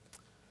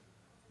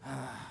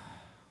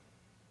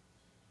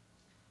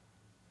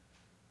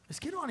Les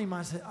quiero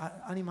animar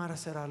a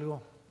hacer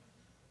algo.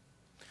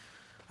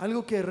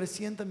 Algo que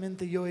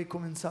recientemente yo he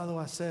comenzado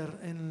a hacer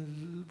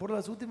por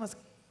las últimas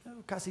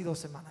casi 2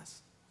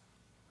 semanas.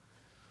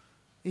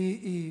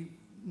 Y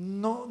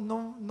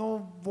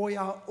no voy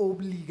a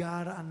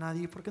obligar a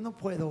nadie, porque no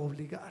puedo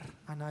obligar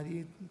a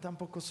nadie.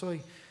 Tampoco soy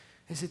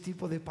ese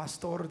tipo de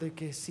pastor de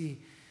que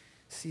si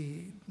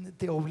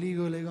te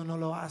obligo y le digo no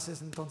lo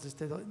haces, entonces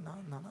te doy.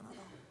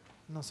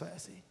 No soy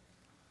así.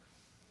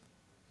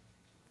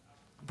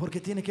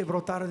 Porque tiene que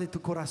brotar de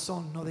tu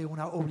corazón, no de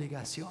una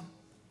obligación.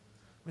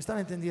 ¿Me están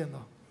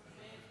entendiendo?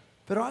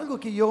 Pero algo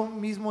que yo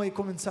mismo he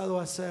comenzado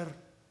a hacer,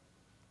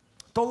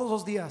 todos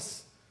los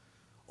días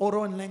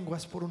oro en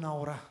lenguas por 1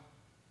 hora.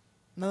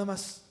 Nada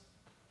más.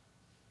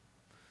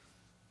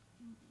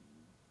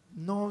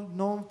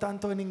 No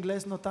tanto en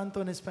inglés, no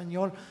tanto en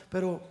español,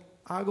 pero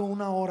hago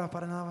 1 hora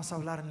para nada más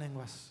hablar en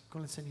lenguas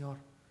con el Señor.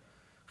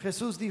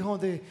 Jesús dijo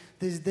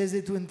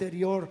desde tu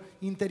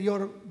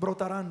interior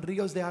brotarán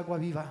ríos de agua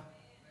viva.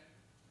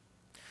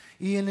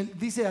 Y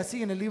dice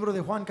así en el libro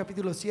de Juan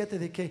capítulo 7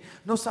 de que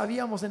no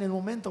sabíamos en el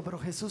momento, pero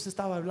Jesús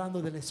estaba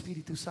hablando del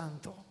Espíritu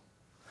Santo.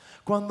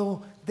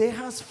 Cuando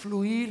dejas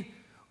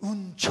fluir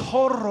un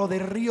chorro de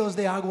ríos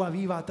de agua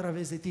viva a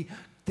través de ti,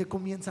 te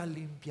comienza a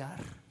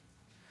limpiar.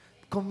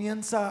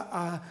 Comienza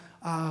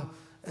a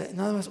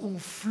nada más un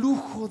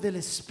flujo del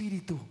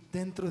Espíritu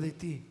dentro de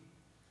ti.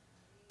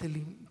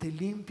 Te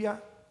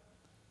limpia,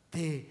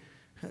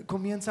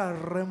 comienza a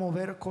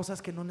remover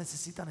cosas que no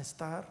necesitan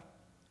estar.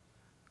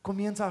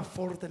 Comienza a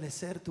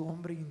fortalecer tu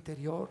hombre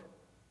interior.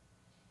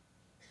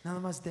 Nada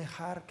más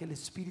dejar que el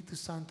Espíritu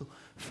Santo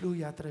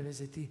fluya a través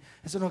de ti.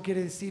 Eso no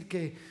quiere decir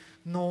que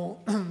no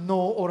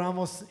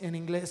oramos en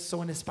inglés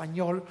o en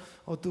español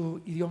o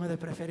tu idioma de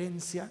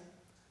preferencia.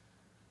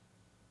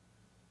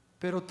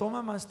 Pero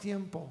toma más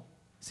tiempo.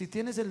 Si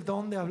tienes el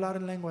don de hablar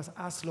en lenguas,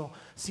 hazlo.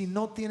 Si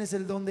no tienes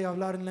el don de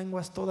hablar en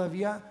lenguas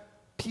todavía,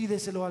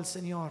 pídeselo al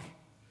Señor.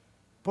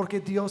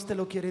 Porque Dios te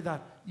lo quiere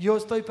dar. Yo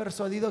estoy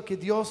persuadido que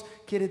Dios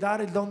quiere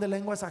dar el don de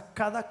lenguas a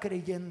cada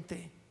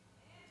creyente.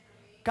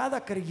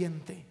 Cada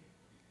creyente.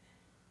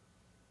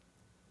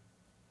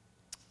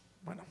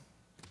 Bueno,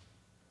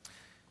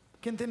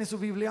 ¿quién tiene su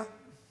Biblia?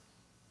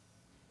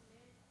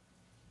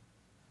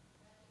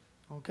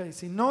 Ok,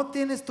 si no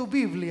tienes tu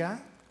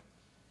Biblia,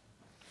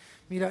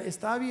 mira,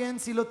 está bien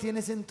si lo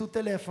tienes en tu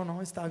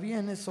teléfono, está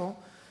bien eso,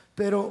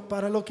 pero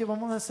para lo que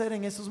vamos a hacer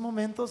en esos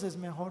momentos es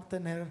mejor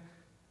tener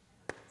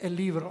el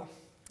libro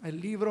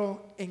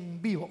en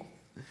vivo.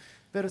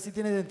 Pero si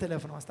tienes el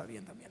teléfono está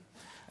bien también.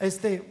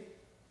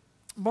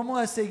 Vamos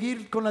a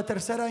seguir con la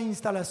tercera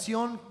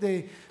instalación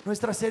de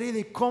nuestra serie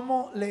de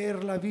cómo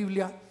leer la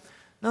Biblia.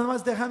 Nada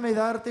más déjame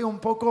darte un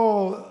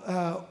poco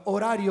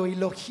horario y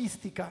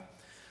logística.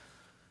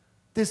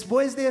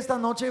 Después de esta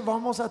noche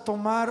vamos a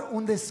tomar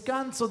un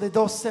descanso de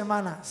 2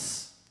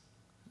 semanas.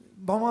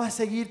 Vamos a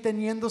seguir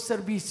teniendo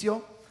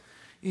servicio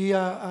y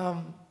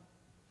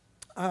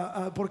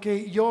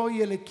porque yo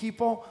y el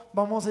equipo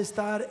vamos a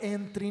estar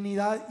en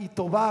Trinidad y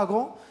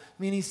Tobago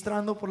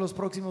ministrando por los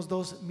próximos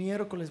 2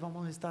 miércoles.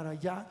 Vamos a estar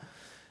allá.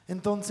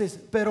 Entonces,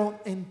 pero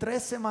en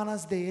 3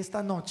 semanas de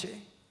esta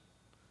noche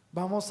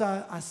vamos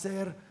a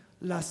hacer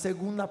la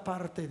segunda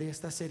parte de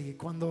esta serie.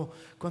 Cuando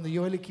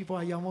yo y el equipo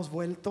hayamos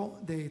vuelto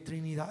de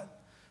Trinidad,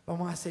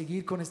 vamos a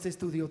seguir con este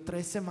estudio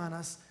 3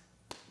 semanas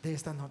de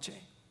esta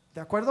noche. ¿De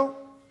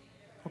acuerdo?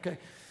 Ok.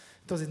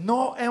 Entonces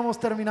no hemos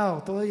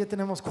terminado, todavía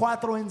tenemos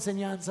 4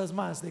 enseñanzas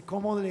más de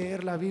cómo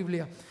leer la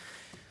Biblia.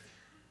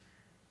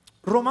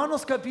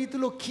 Romanos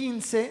capítulo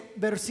 15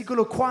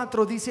 versículo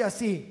 4 dice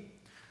así: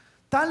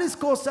 tales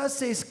cosas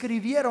se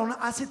escribieron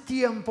hace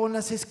tiempo en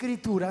las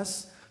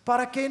Escrituras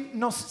para que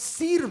nos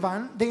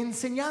sirvan de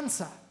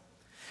enseñanza,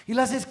 y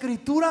las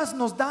Escrituras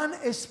nos dan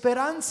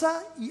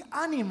esperanza y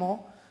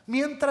ánimo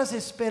mientras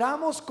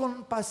esperamos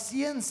con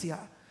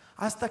paciencia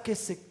hasta que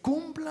se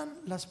cumplan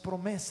las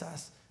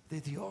promesas de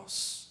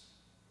Dios.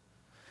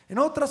 En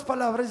otras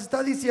palabras,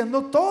 está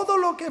diciendo todo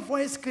lo que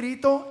fue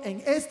escrito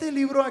en este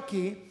libro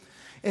aquí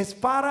es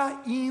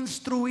para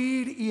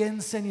instruir y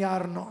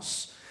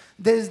enseñarnos.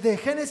 Desde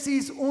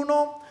Génesis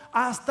 1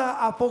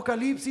 hasta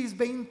Apocalipsis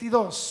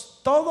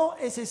 22, todo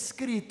es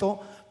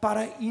escrito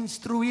para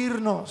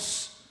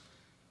instruirnos.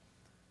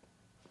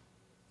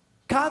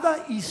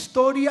 Cada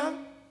historia,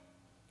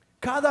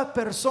 cada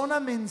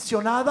persona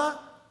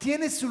mencionada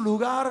tiene su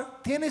lugar,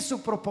 tiene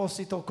su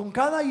propósito. Con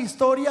cada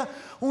historia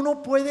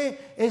uno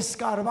puede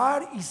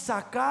escarbar y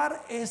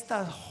sacar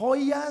estas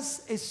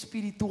joyas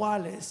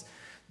espirituales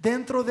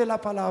dentro de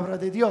la palabra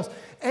de Dios.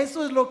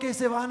 Eso es lo que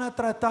se van a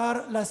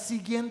tratar las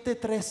siguientes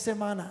 3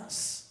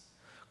 semanas.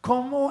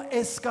 Cómo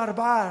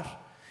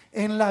escarbar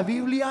en la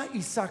Biblia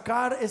y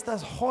sacar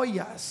estas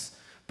joyas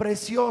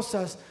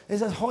preciosas,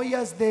 esas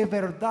joyas de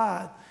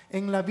verdad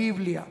en la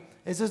Biblia.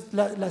 Esa es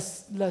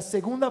la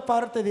segunda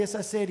parte de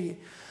esa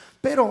serie.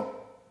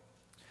 Pero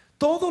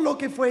todo lo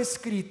que fue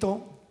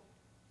escrito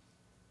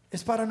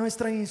es para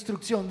nuestra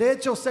instrucción. De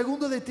hecho,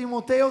 2 de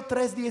Timoteo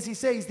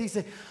 3:16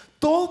 dice: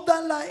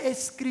 toda la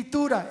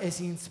escritura es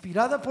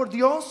inspirada por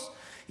Dios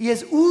y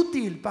es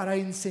útil para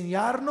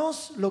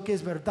enseñarnos lo que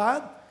es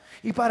verdad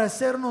y para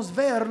hacernos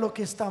ver lo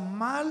que está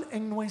mal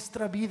en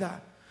nuestra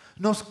vida.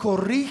 Nos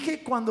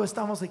corrige cuando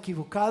estamos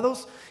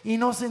equivocados y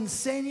nos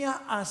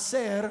enseña a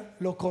hacer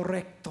lo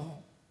correcto.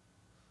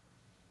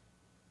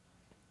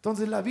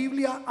 Entonces la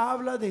Biblia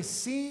habla de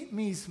sí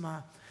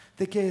misma,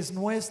 de que es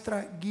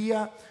nuestra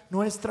guía,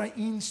 nuestra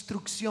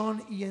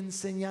instrucción y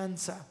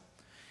enseñanza.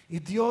 Y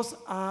Dios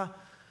ha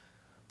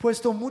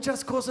puesto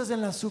muchas cosas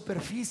en la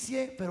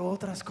superficie, pero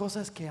otras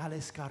cosas que al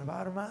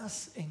escarbar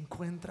más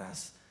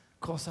encuentras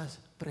cosas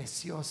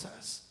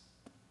preciosas.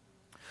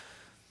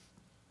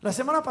 La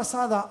semana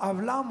pasada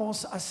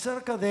hablamos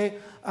acerca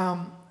de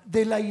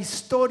la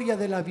historia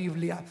de la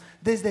Biblia,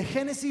 desde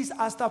Génesis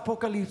hasta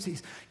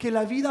Apocalipsis, que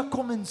la vida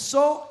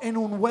comenzó en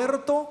un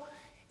huerto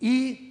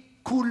y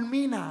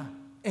culmina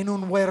en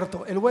un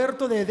huerto, el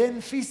huerto de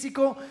Edén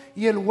físico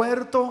y el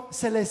huerto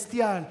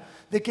celestial,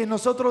 de que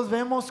nosotros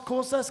vemos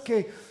cosas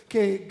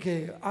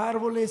que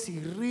árboles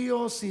y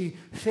ríos y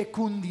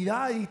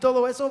fecundidad y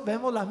todo eso,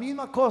 vemos la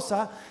misma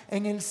cosa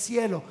en el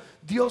cielo.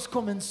 Dios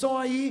comenzó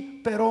ahí,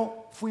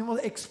 pero fuimos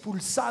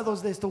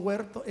expulsados de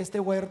este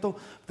huerto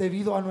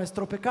debido a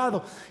nuestro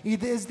pecado. Y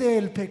desde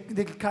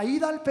de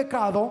caída al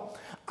pecado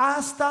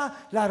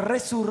hasta la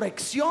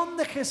resurrección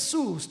de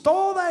Jesús,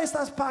 todas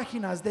estas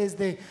páginas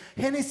desde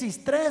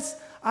Génesis 3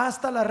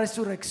 hasta la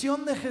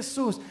resurrección de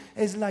Jesús,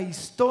 es la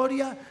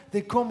historia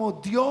de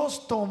cómo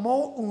Dios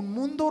tomó un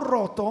mundo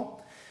roto,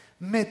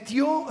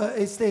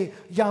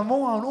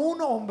 llamó a un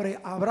hombre,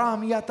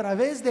 Abraham, y a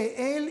través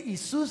de él y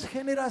sus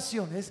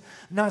generaciones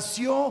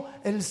nació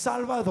el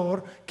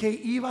Salvador, que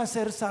iba a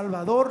ser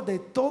Salvador de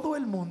todo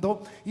el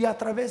mundo. Y a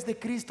través de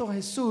Cristo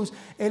Jesús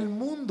el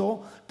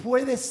mundo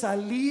puede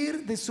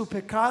salir de su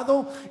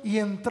pecado y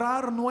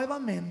entrar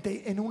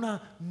nuevamente en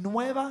una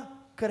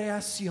nueva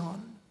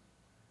creación.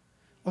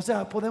 O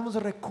sea, podemos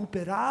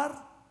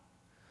recuperar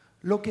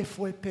lo que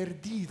fue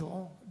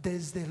perdido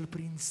desde el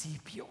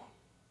principio.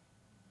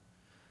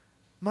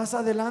 Más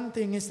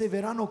adelante en este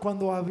verano,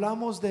 cuando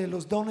hablamos de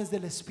los dones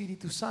del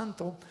Espíritu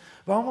Santo,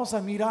 vamos a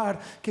mirar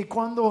que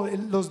cuando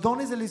los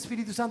dones del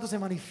Espíritu Santo se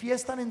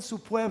manifiestan en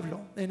su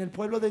pueblo, en el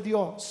pueblo de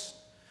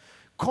Dios,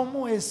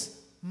 cómo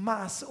es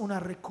más una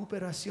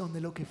recuperación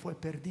de lo que fue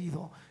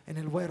perdido en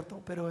el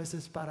huerto. Pero eso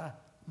es para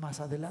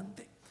más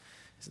adelante.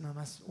 Es nada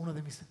más uno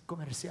de mis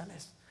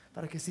comerciales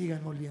para que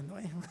sigan volviendo,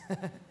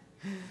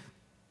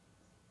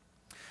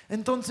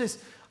 Entonces,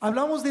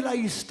 hablamos de la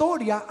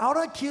historia.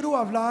 Ahora quiero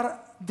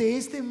hablar de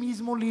este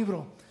mismo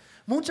libro.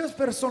 Muchas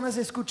personas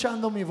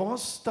escuchando mi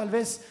voz, tal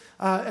vez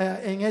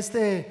en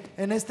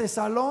este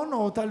salón,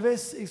 o tal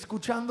vez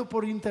escuchando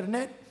por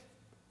internet,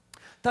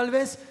 tal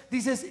vez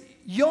dices: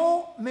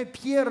 yo me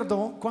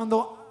pierdo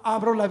cuando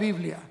abro la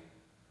Biblia.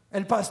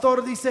 El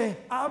pastor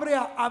dice: abre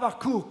a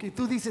Habacuc, y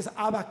tú dices: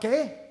 ¿Aba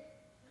qué?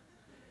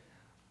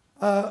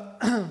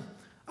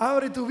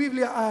 Abre tu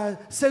Biblia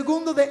a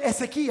segundo de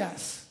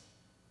Ezequías.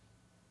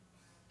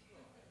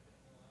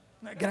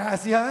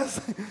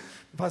 Gracias,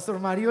 Pastor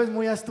Mario es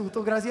muy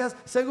astuto, gracias.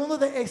 Segundo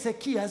de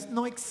Ezequías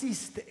no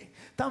existe.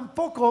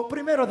 Tampoco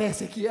primero de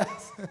Ezequías.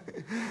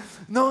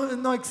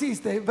 No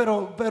existe,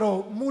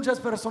 pero muchas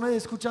personas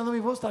escuchando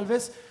mi voz tal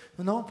vez,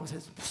 no, pues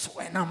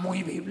suena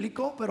muy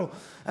bíblico, pero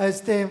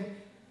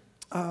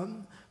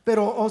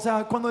o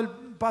sea, cuando el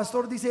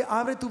pastor dice: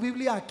 abre tu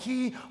Biblia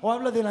aquí, o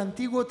habla del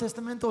Antiguo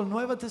Testamento o el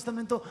Nuevo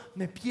Testamento,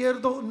 me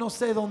pierdo, no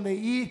sé dónde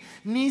ir,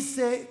 ni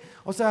sé,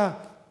 o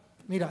sea,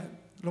 mira,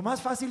 lo más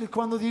fácil es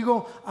cuando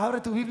digo: abre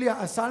tu Biblia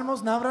a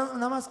Salmos,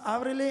 nada más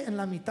ábrele en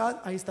la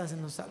mitad, ahí estás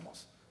en los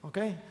Salmos, ¿ok?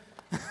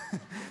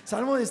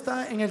 Salmo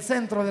está en el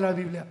centro de la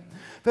Biblia.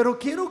 Pero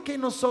quiero que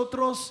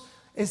nosotros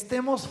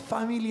estemos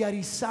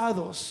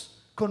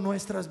familiarizados con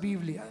nuestras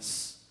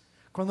Biblias.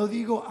 Cuando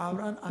digo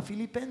abran a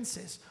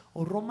Filipenses,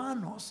 o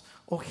Romanos,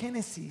 o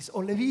Génesis,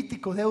 o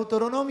Levítico,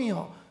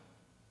 Deuteronomio,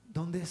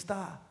 ¿dónde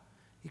está?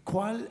 ¿Y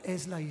cuál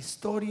es la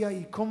historia?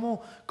 Y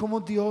cómo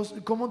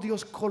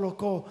Dios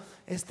colocó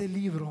este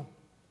libro,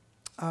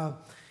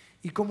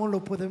 y cómo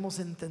lo podemos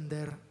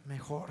entender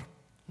mejor.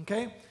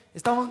 ¿Okay?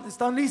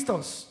 ¿Están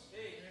listos? Sí.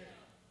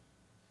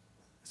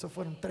 Eso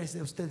fueron 3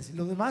 de ustedes. ¿Y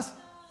los demás?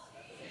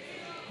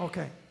 Sí. Ok.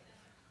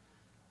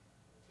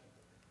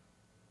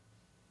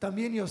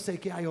 También yo sé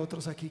que hay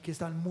otros aquí que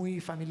están muy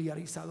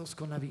familiarizados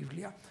con la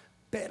Biblia,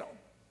 pero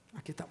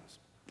aquí estamos.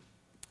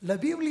 La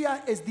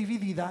Biblia es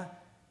dividida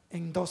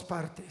en 2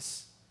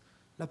 partes.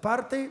 La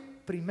parte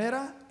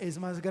primera es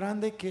más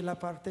grande que la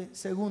parte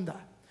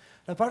segunda.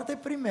 La parte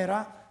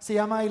primera se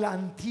llama el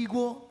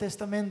Antiguo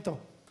Testamento.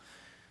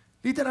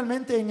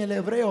 Literalmente en el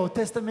hebreo,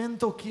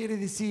 testamento quiere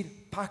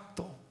decir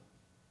pacto.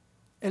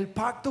 El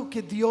pacto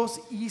que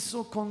Dios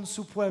hizo con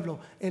su pueblo,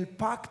 el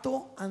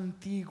pacto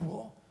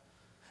antiguo.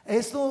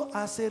 Esto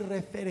hace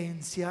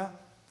referencia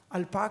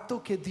al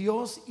pacto que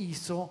Dios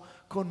hizo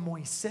con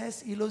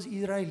Moisés y los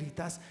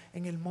israelitas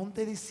en el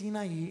monte de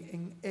Sinaí,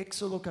 en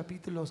Éxodo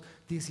capítulos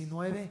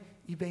 19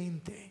 y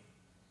 20.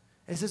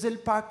 Ese es el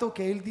pacto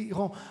que él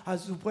dijo a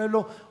su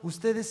pueblo: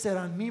 ustedes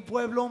serán mi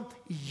pueblo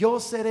y yo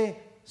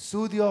seré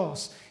su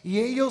Dios. Y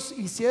ellos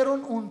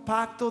hicieron un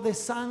pacto de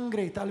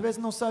sangre. Tal vez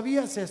no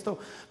sabías esto,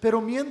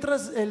 pero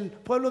mientras el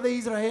pueblo de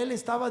Israel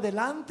estaba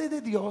delante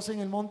de Dios en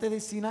el monte de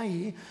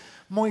Sinaí,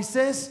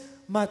 Moisés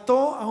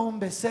mató a un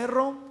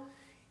becerro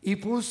y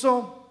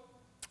puso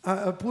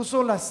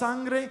la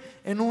sangre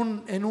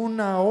en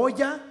una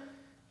olla,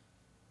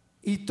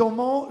 y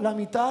tomó la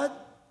mitad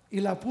y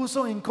la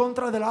puso en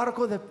contra del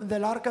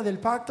arca del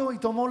pacto, y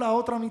tomó la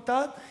otra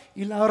mitad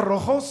y la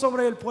arrojó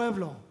sobre el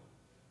pueblo.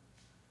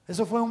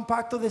 Eso fue un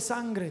pacto de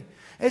sangre.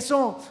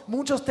 Eso,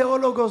 muchos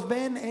teólogos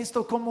ven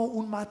esto como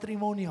un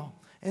matrimonio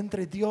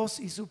entre Dios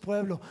y su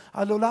pueblo.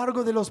 A lo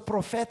largo de los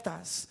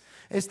profetas,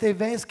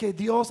 ves que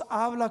Dios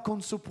habla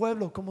con su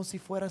pueblo como si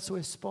fuera su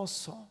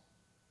esposo.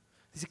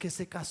 Dice que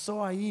se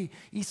casó ahí,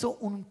 hizo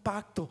un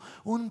pacto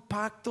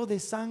de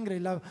sangre.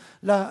 No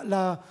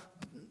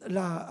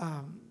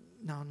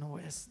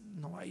voy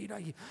a ir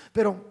ahí,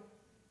 pero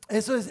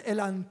eso es el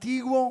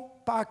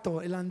antiguo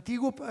pacto,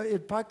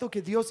 el pacto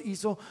que Dios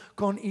hizo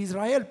con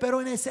Israel.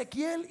 Pero en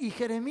Ezequiel y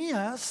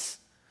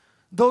Jeremías,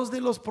 dos de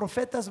los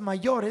profetas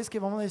mayores que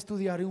vamos a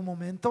estudiar en un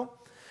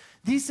momento,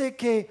 dice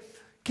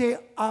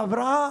que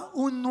habrá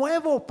un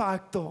nuevo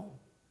pacto.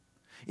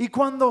 Y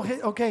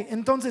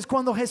entonces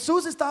cuando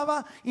Jesús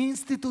estaba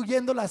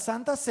instituyendo la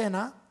Santa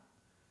Cena,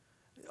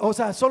 o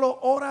sea, solo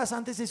horas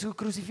antes de su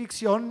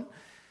crucifixión,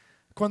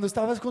 cuando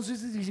estaba con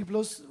sus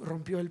discípulos,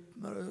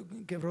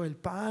 quebró el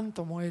pan,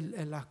 tomó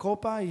la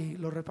copa y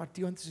lo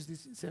repartió entre sus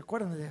discípulos. ¿Se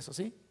acuerdan de eso?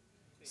 ¿Sí?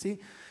 ¿Sí?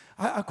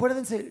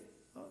 Acuérdense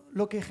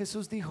lo que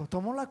Jesús dijo.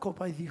 Tomó la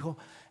copa y dijo: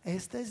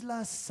 esta es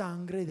la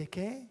sangre ¿de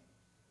qué?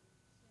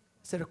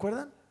 ¿Se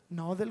recuerdan?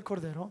 No del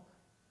Cordero,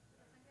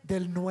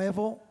 del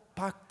nuevo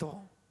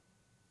pacto.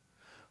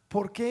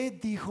 ¿Por qué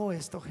dijo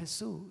esto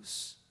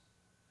Jesús?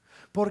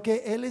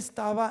 Porque Él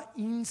estaba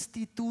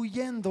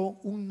instituyendo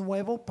un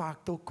nuevo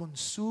pacto con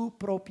su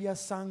propia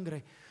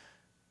sangre.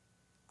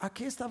 ¿A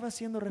qué estaba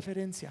haciendo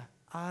referencia?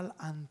 Al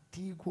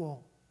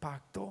antiguo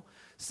pacto,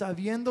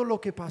 sabiendo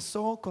lo que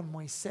pasó con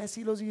Moisés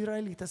y los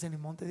israelitas en el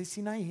monte de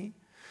Sinaí,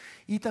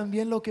 y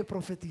también lo que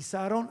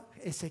profetizaron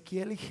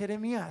Ezequiel y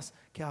Jeremías,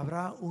 que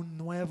habrá un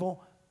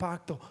nuevo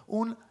pacto,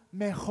 un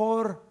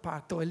mejor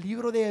pacto. El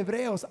libro de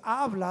Hebreos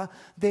habla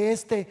de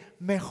este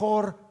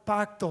mejor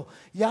pacto,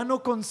 ya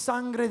no con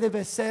sangre de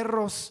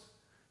becerros,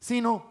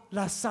 sino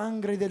la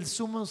sangre del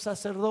sumo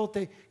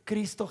sacerdote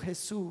Cristo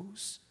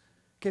Jesús,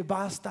 que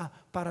basta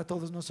para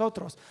todos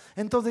nosotros.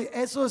 Entonces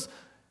eso es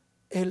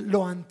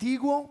lo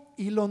antiguo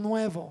y lo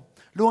nuevo.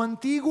 Lo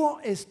antiguo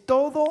es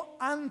todo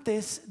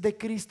antes de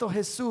Cristo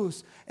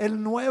Jesús.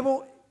 El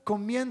nuevo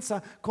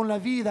comienza con la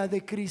vida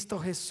de Cristo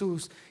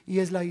Jesús, y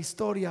es la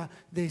historia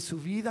de su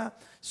vida,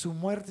 su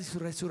muerte y su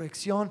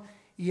resurrección,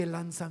 y el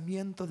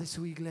lanzamiento de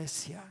su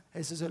iglesia.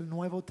 Ese es el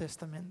Nuevo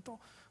Testamento.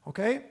 ¿Ok?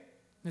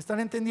 ¿Me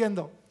están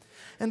entendiendo?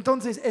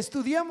 Entonces,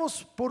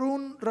 estudiamos por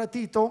un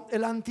ratito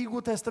el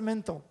Antiguo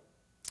Testamento.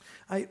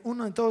 Hay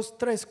 1, 2,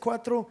 3,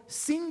 4,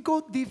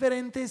 5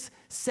 diferentes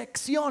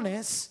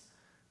secciones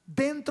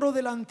dentro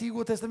del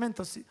Antiguo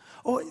Testamento.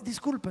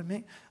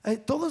 Discúlpenme,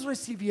 todos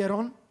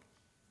recibieron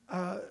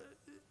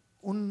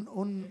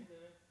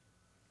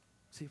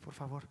sí, por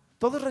favor.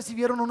 ¿Todos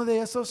recibieron uno de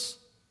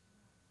esos?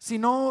 Si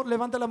no,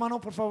 levanta la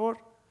mano, por favor.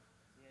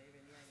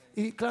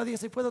 Y Claudia,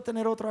 si puedo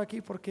tener otro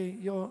aquí, porque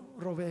yo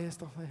robé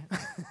esto.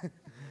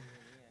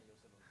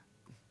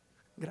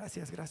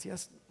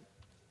 Gracias.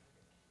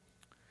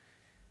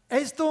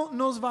 Esto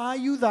nos va a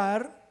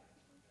ayudar.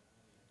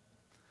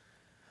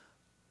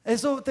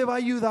 Eso te va a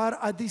ayudar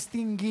a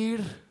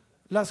distinguir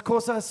las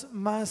cosas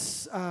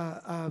más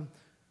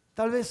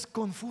tal vez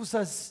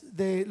confusas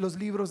de los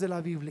libros de la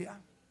Biblia.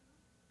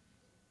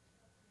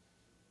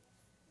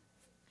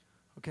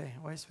 Ok,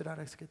 voy a esperar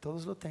a que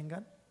todos lo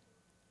tengan.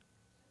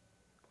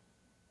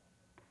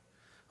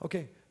 Ok,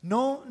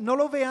 no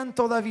lo vean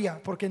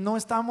todavía, porque no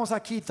estamos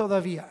aquí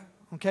todavía.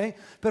 Okay.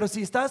 Pero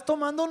si estás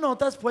tomando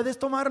notas, puedes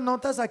tomar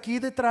notas aquí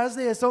detrás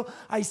de eso.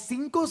 Hay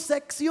 5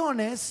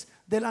 secciones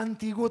del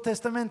Antiguo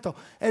Testamento.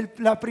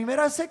 La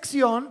primera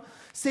sección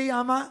se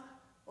llama,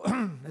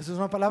 esa es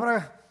una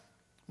palabra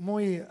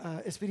muy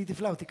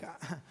espiritifláutica,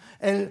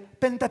 el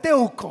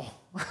Pentateuco.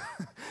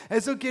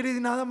 Eso quiere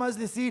nada más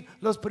decir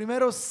los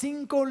primeros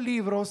 5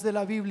 libros de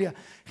la Biblia: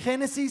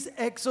 Génesis,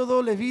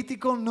 Éxodo,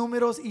 Levítico,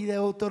 Números y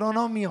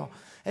Deuteronomio.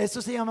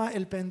 Eso se llama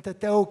el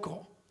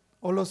Pentateuco,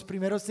 o los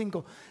primeros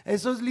 5.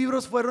 Esos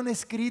libros fueron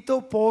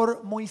escritos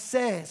por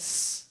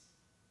Moisés,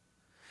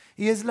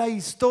 y es la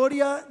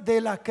historia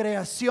de la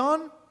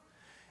creación,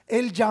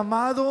 el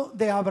llamado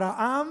de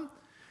Abraham,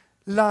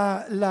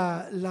 las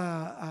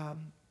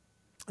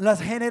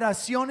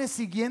generaciones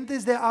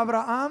siguientes de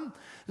Abraham,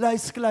 la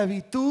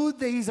esclavitud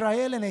de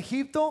Israel en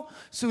Egipto,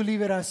 su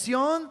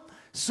liberación,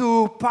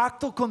 su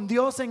pacto con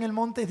Dios en el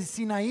monte de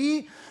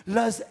Sinaí,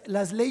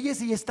 las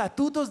leyes y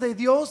estatutos de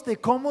Dios de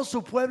cómo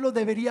su pueblo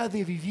debería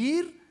de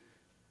vivir,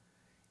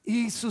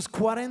 y sus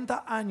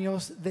 40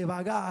 años de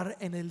vagar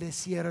en el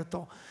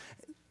desierto.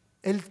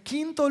 El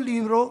 5.º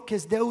libro, que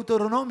es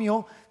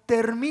Deuteronomio,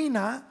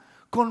 termina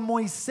con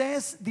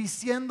Moisés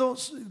diciendo,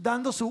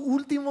 dando su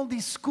último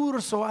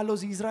discurso a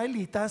los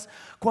israelitas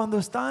cuando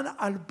están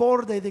al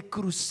borde de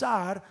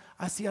cruzar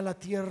hacia la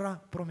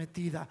tierra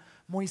prometida.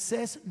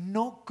 Moisés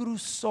no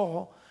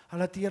cruzó a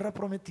la tierra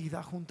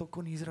prometida junto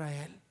con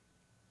Israel.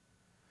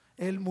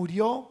 Él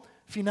murió.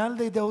 Final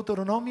de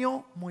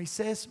Deuteronomio,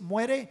 Moisés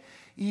muere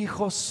y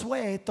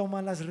Josué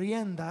toma las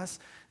riendas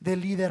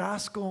del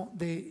liderazgo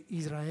de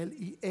Israel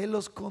y él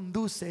los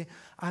conduce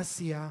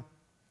hacia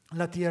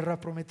la tierra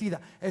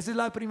prometida. Esa es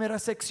la primera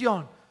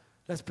sección,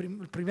 los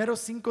primeros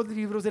 5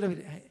 libros de la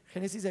Biblia: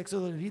 Génesis,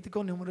 Éxodo,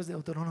 Levítico, Números,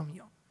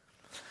 Deuteronomio.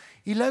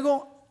 Y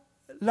luego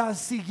la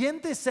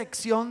siguiente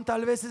sección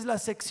tal vez es la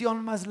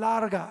sección más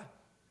larga.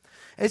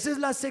 Esa es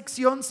la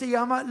sección, se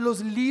llama los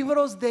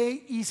libros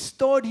de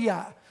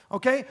historia.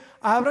 Ok,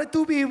 abra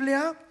tu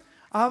Biblia,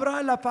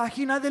 abra la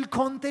página del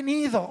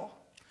contenido,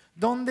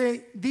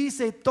 donde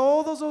dice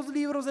todos los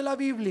libros de la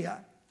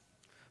Biblia,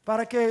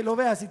 para que lo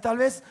veas. Y tal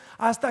vez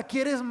hasta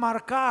quieres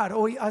marcar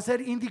o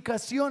hacer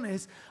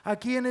indicaciones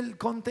aquí en el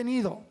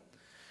contenido.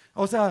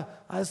 O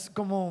sea, haz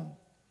como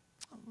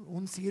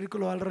un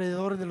círculo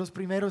alrededor de los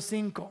primeros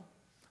 5.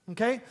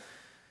 Ok,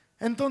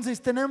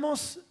 entonces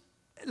tenemos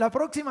la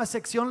próxima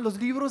sección, los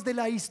libros de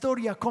la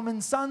historia,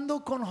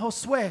 comenzando con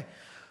Josué,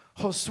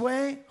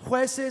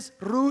 Jueces,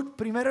 Ruth,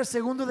 primero y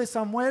segundo de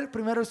Samuel,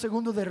 primero y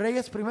segundo de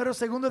Reyes, primero y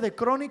segundo de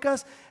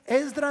Crónicas,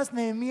 Esdras,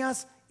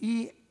 Nehemías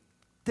y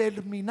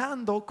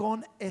terminando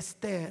con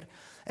Esther.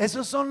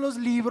 Esos son los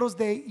libros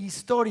de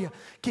historia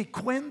que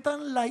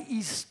cuentan la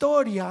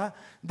historia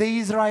de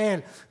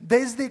Israel,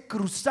 desde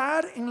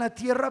cruzar en la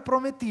tierra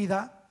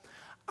prometida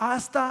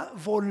hasta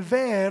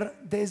volver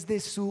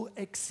desde su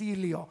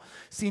exilio.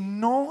 Si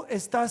no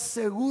estás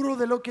seguro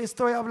de lo que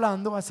estoy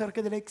hablando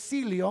acerca del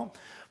exilio,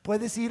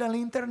 puedes ir al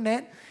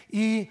internet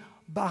y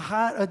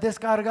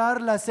descargar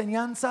la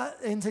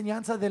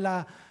enseñanza de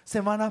la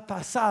semana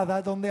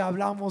pasada, donde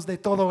hablamos de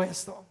todo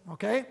esto.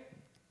 ¿Ok?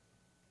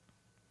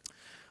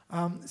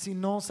 Si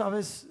no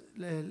sabes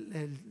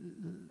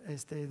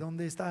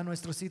dónde está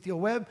nuestro sitio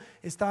web,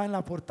 está en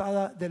la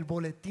portada del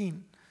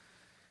boletín.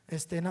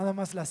 Nada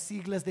más las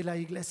siglas de la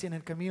iglesia en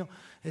el camino,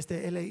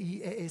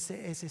 liessc.com.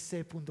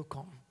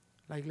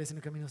 La iglesia en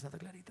el camino está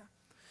clarita.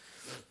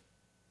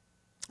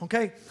 Ok,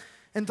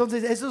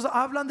 entonces esos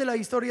hablan de la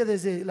historia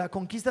desde la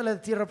conquista de la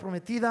tierra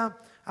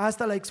prometida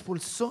hasta la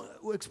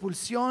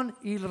expulsión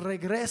y el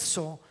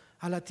regreso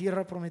a la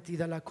tierra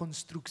prometida, la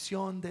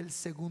construcción del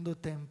segundo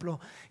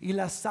templo y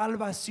la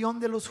salvación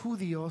de los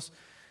judíos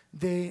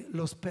de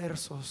los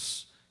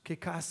persos que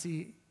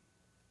casi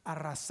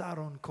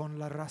arrasaron con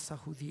la raza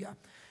judía.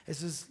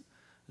 Esa es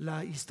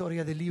la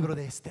historia del libro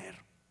de Esther.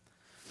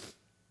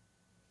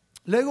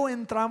 Luego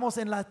entramos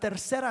en la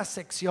tercera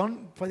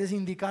sección, puedes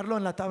indicarlo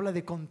en la tabla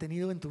de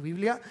contenido en tu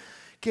Biblia,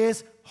 que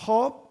es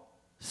Job,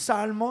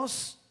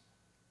 Salmos,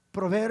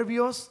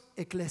 Proverbios,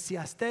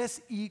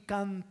 Eclesiastés y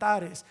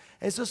Cantares.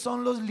 Esos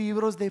son los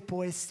libros de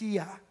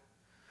poesía.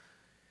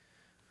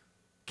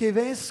 Que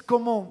ves,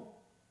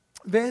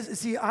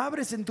 si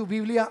abres en tu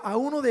Biblia a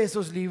uno de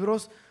esos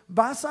libros,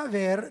 vas a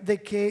ver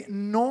de que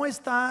no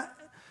están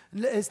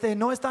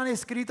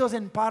escritos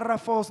en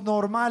párrafos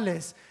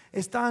normales,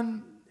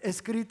 están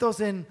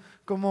escritos en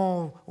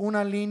como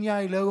una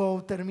línea y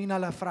luego termina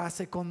la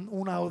frase con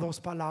 1 o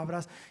 2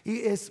 palabras,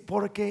 y es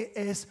porque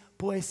es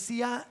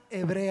poesía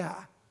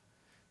hebrea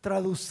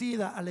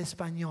traducida al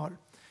español.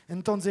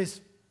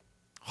 Entonces,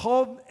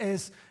 Job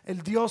es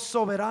el Dios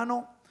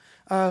soberano,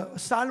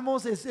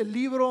 Salmos es el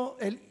libro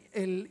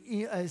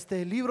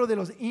de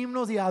los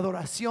himnos y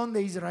adoración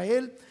de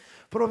Israel,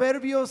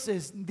 Proverbios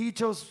es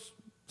dichos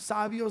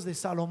sabios de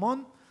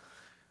Salomón,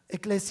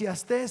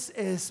 Eclesiastés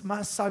es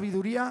más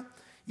sabiduría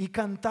y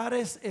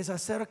Cantares es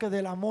acerca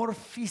del amor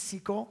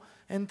físico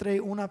entre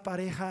una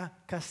pareja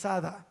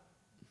casada.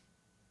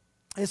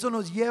 Eso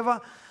nos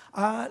lleva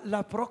a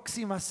la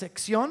próxima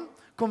sección,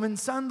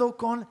 comenzando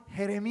con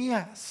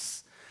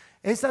Jeremías.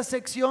 Esa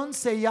sección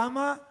se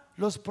llama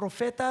los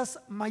profetas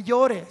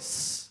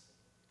mayores.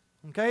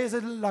 Okay, esa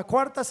es la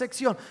cuarta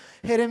sección.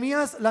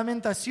 Jeremías,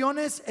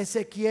 Lamentaciones,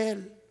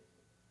 Ezequiel.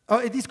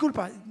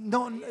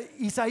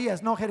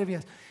 Isaías, no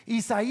Jeremías.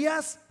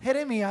 Isaías,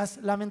 Jeremías,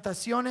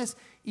 Lamentaciones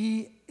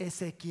y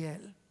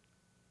Ezequiel.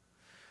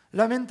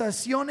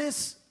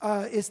 Lamentaciones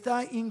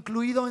está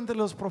incluido entre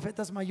los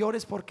profetas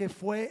mayores porque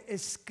fue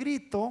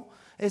escrito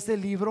este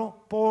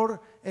libro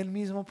por el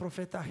mismo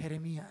profeta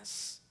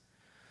Jeremías.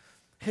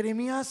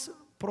 Jeremías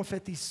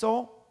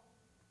profetizó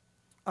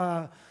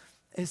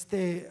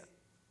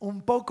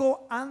un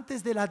poco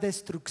antes de la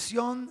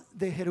destrucción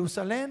de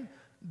Jerusalén,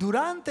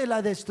 durante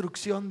la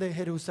destrucción de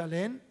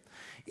Jerusalén,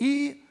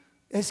 y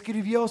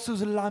escribió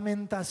sus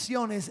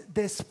lamentaciones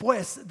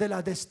después de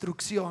la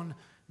destrucción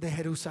de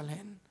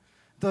Jerusalén.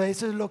 Entonces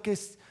eso es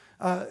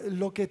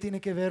lo que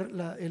tiene que ver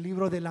el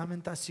libro de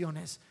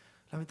Lamentaciones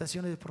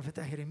del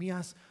profeta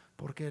Jeremías,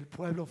 porque el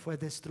pueblo fue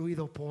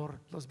destruido por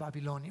los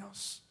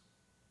babilonios.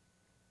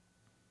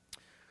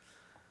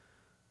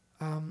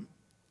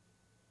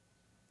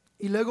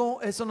 Y luego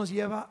eso nos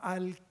lleva a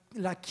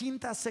la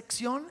quinta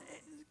sección,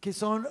 que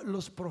son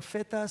los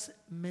profetas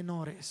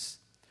menores.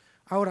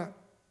 Ahora,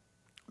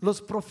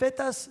 los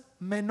profetas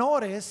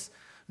menores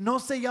no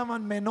se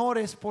llaman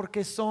menores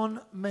porque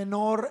son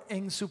menor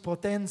en su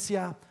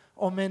potencia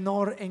o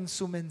menor en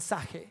su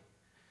mensaje.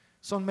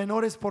 Son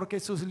menores porque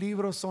sus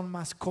libros son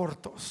más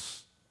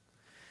cortos.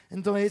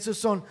 Entonces esos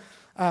son,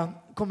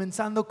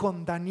 comenzando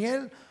con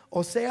Daniel,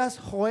 Oseas,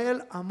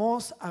 Joel,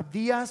 Amós,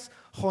 Abdías,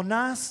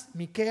 Jonás,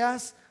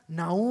 Miqueas,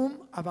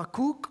 Nahum,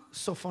 Habacuc,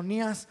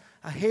 Sofonías,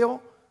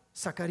 Ageo,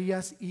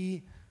 Zacarías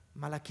y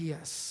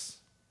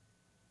Malaquías.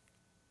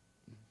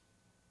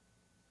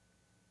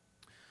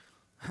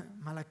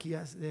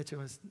 Malaquías, de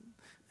hecho,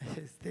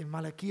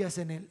 Malaquías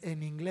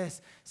en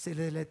inglés se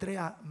le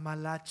deletrea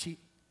Malachi,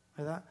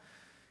 ¿verdad?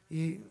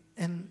 Y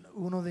en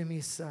uno de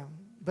mis,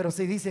 pero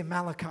se dice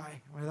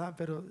Malachi, ¿verdad?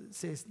 Pero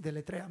se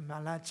deletrea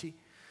Malachi.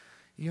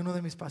 Y uno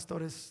de mis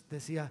pastores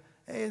decía,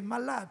 es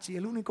Malachi,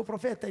 el único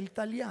profeta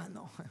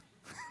italiano.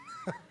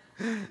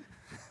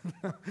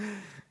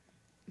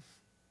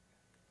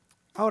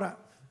 Ahora,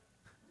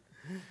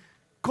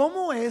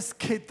 ¿cómo es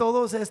que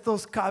todos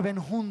estos caben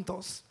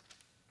juntos?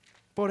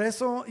 Por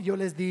eso yo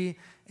les di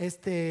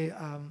este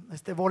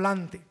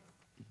volante.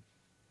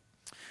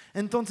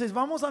 Entonces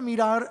vamos a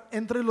mirar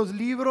entre los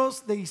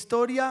libros de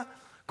historia,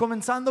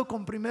 comenzando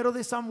con Primero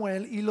de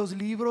Samuel y los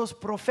libros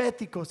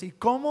proféticos, y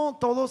cómo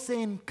todos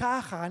se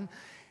encajan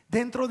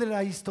dentro de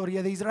la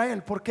historia de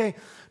Israel. Porque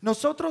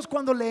nosotros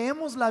cuando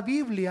leemos la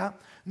Biblia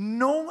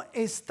no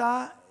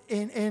está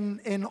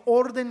en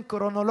orden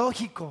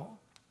cronológico.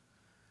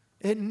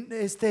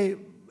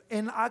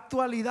 En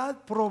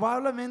actualidad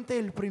probablemente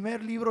el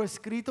primer libro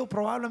escrito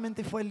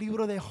probablemente fue el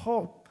libro de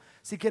Job,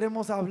 si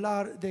queremos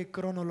hablar de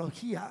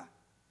cronología.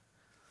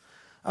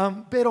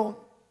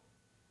 Pero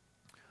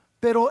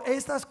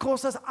estas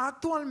cosas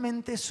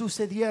actualmente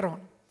sucedieron.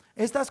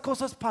 Estas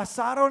cosas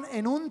pasaron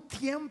en un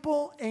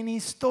tiempo en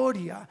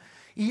historia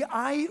y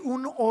hay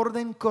un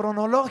orden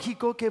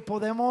cronológico que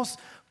podemos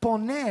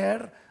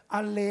poner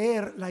al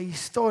leer la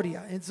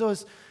historia.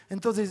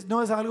 Entonces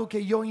no es algo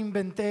que yo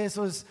inventé,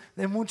 eso es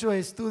de mucho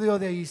estudio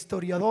de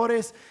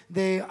historiadores,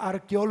 de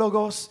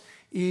arqueólogos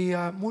y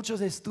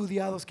muchos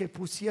estudiados que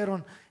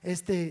pusieron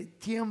este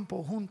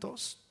tiempo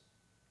juntos.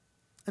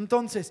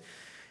 Entonces,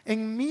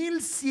 en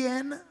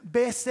 1100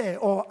 BC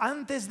o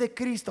antes de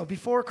Cristo,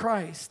 before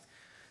Christ,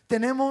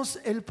 tenemos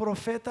el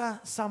profeta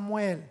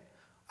Samuel.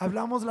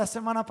 Hablamos la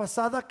semana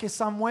pasada que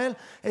Samuel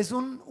es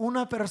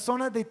una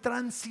persona de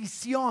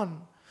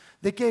transición,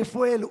 de que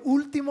fue el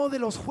último de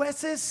los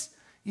jueces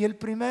y el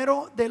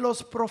primero de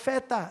los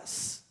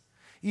profetas.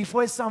 Y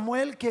fue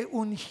Samuel que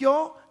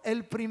ungió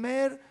el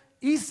primer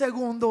y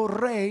segundo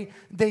rey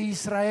de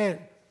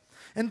Israel.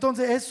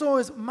 Entonces eso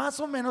es más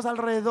o menos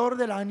alrededor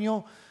del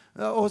año,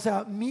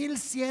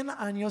 1100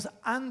 años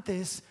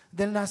antes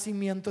del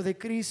nacimiento de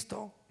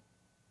Cristo.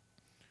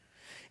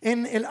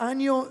 En el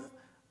año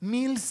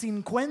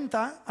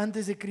 1050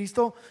 antes de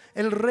Cristo,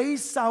 el rey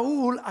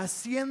Saúl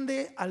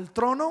asciende al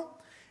trono.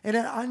 En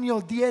el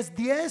año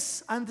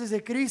 1010 antes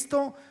de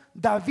Cristo,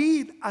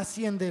 David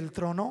asciende al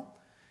trono.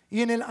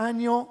 Y en el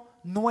año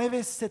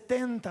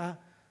 970,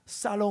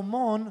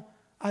 Salomón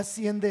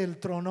asciende al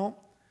trono.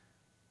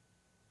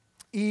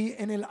 Y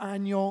en el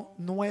año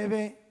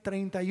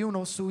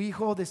 931, su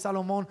hijo de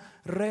Salomón,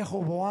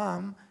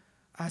 Rehoboam,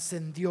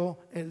 ascendió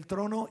el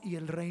trono y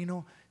el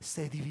reino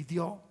se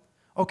dividió.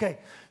 Ok,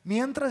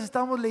 mientras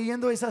estamos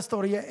leyendo esa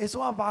historia,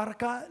 eso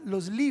abarca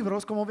los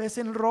libros, como ves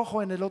en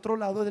rojo en el otro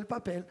lado del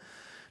papel,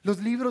 los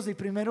libros de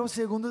Primero y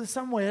Segundo de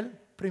Samuel,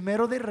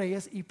 Primero de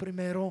Reyes y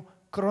Primera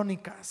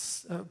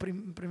Crónicas.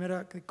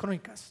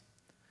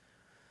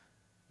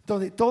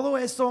 Entonces, todo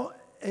eso,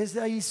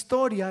 esa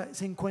historia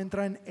se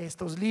encuentra en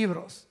estos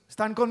libros.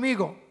 ¿Están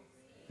conmigo?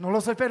 ¿No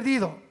los he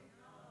perdido?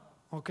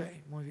 Ok,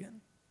 muy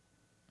bien.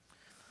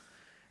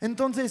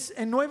 Entonces,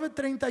 en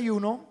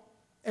 931,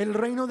 el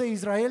reino de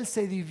Israel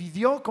se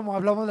dividió, como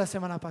hablamos la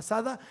semana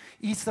pasada.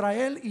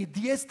 Israel y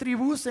 10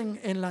 tribus en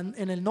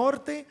el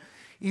norte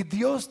y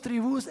 2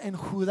 tribus en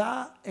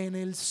Judá en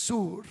el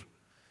sur.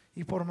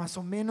 Y por más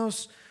o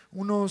menos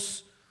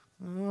unos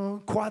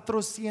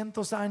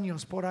 400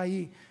 años por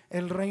ahí,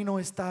 el reino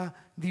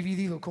está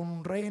dividido con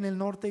un rey en el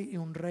norte y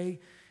un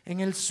rey en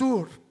el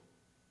sur.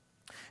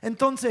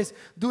 Entonces,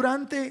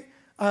 durante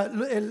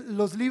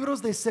los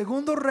libros de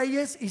Segundo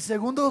Reyes y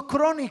Segundo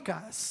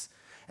Crónicas,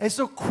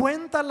 eso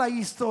cuenta la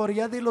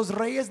historia de los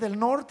reyes del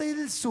norte y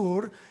del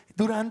sur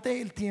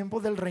durante el tiempo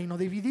del reino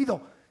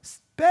dividido.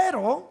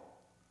 Pero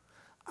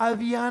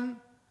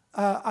habían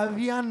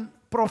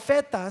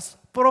profetas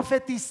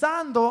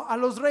profetizando a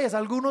los reyes,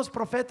 algunos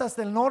profetas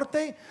del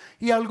norte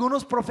y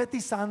algunos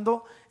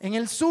profetizando en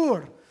el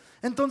sur.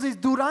 Entonces,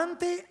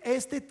 durante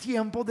este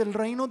tiempo del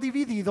reino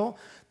dividido,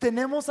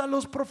 tenemos a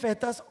los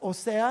profetas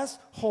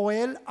Oseas,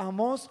 Joel,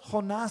 Amós,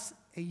 Jonás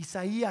e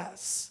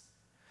Isaías.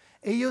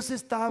 Ellos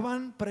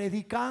estaban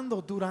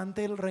predicando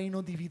durante el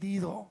reino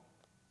dividido.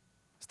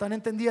 ¿Están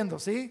entendiendo?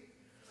 ¿Sí?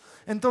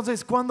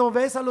 Entonces, cuando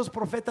ves a los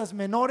profetas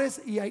menores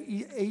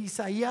e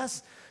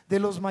Isaías de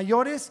los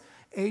mayores,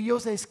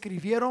 ellos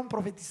escribieron,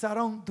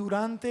 profetizaron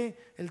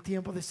durante el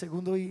tiempo de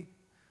Segundo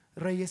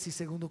Reyes y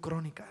Segundo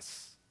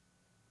Crónicas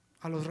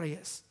a los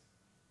reyes.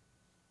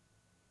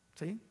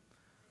 ¿Sí?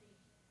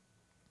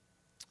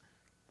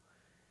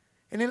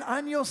 En el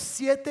año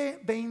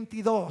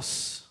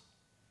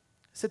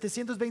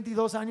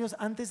 722 años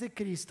antes de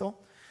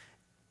Cristo,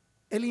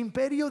 el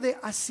imperio de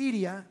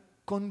Asiria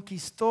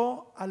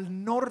conquistó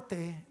al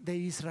norte de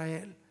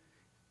Israel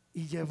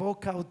y llevó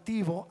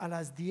cautivo a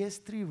las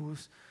 10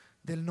 tribus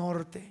del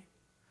norte.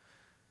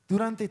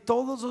 Durante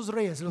todos los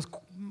reyes, los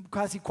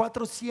casi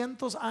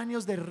 400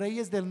 años de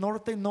reyes del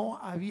norte, no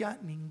había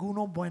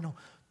ninguno bueno,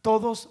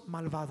 todos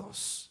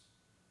malvados.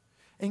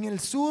 En el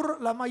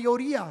sur la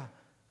mayoría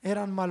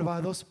eran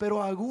malvados,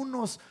 pero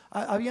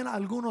habían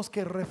algunos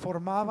que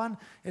reformaban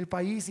el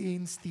país e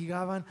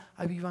instigaban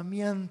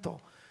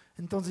avivamiento.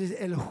 Entonces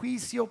el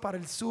juicio para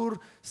el sur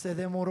se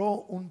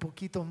demoró un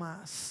poquito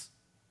más.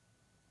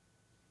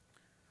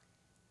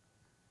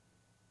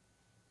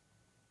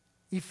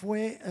 Y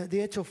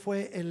de hecho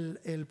fue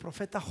el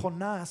profeta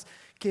Jonás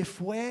que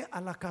fue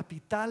a la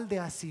capital de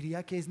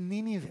Asiria, que es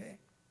Nínive.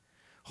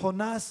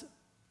 Jonás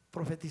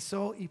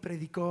profetizó y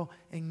predicó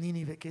en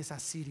Nínive, que es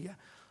Asiria,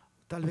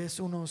 tal vez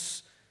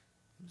unos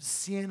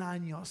 100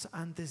 años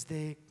antes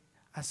de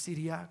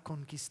Asiria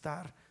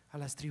conquistar a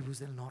las tribus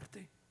del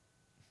norte.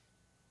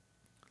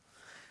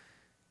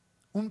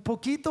 Un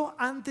poquito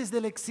antes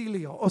del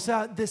exilio, o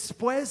sea,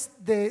 después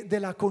de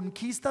la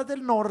conquista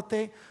del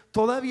norte,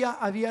 todavía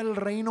había el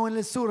reino en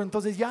el sur.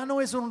 Entonces ya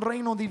no es un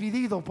reino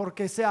dividido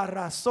porque se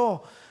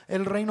arrasó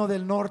el reino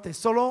del norte,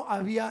 solo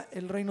había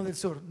el reino del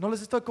sur. ¿No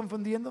les estoy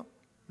confundiendo?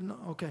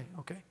 No, ok.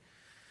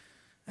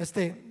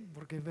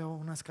 Porque veo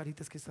unas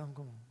caritas que están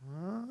como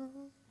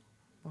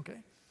ok.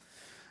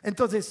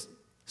 Entonces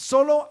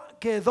solo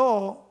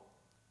quedó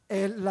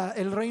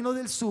el reino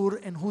del sur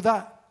en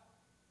Judá.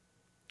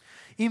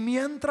 Y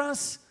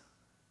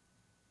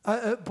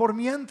por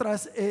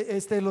mientras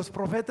los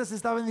profetas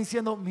estaban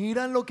diciendo: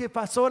 miren lo que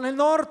pasó en el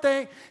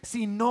norte,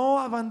 si no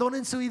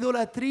abandonen su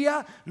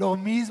idolatría, lo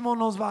mismo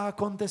nos va a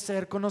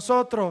acontecer con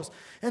nosotros.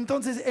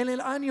 Entonces en el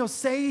año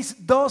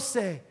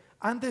 612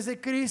 antes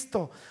de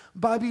Cristo,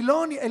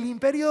 Babilonia, el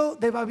imperio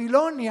de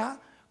Babilonia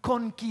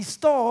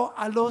conquistó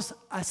a los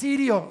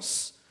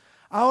asirios.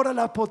 Ahora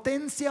la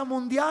potencia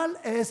mundial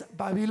es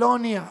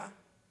Babilonia.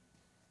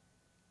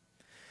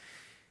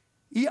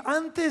 Y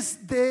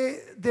antes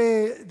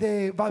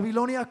de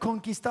Babilonia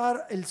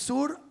conquistar el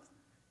sur,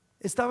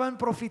 estaban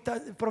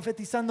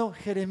profetizando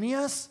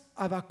Jeremías,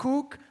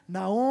 Habacuc,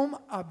 Nahum,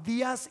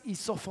 Abdías y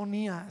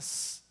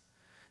Sofonías,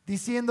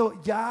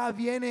 diciendo: ya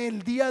viene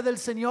el día del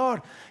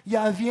Señor,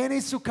 ya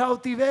viene su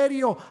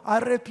cautiverio,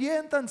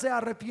 arrepiéntanse,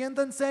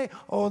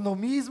 o lo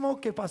mismo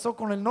que pasó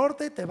con el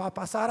norte te va a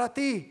pasar a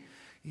ti.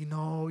 Y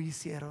no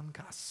hicieron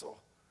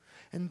caso.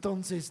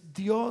 Entonces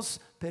Dios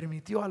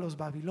permitió a los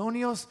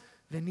babilonios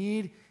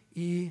venir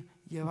y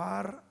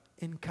llevar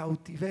en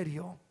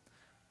cautiverio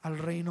al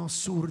reino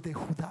sur de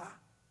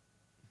Judá.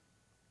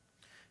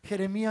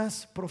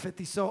 Jeremías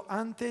profetizó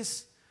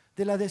antes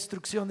de la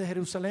destrucción de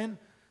Jerusalén,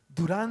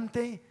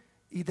 durante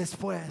y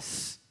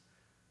después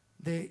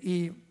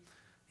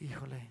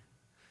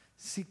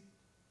si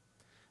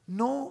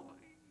no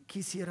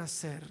quisiera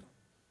ser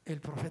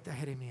el profeta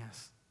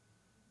Jeremías,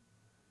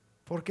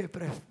 porque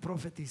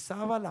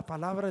profetizaba la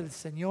palabra del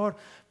Señor,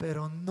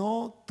 pero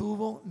no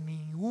tuvo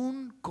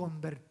ningún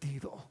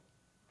convertido.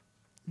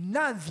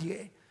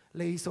 Nadie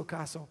le hizo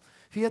caso.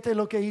 Fíjate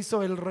lo que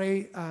hizo el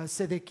rey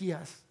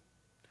Sedequías.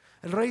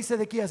 El rey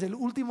Sedequías, el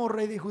último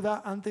rey de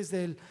Judá antes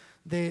de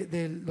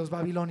los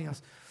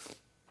babilonios.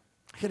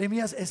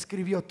 Jeremías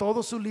escribió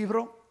todo su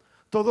libro,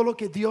 todo lo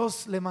que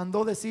Dios le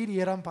mandó decir, y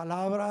eran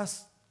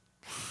palabras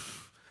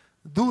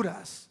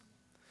duras.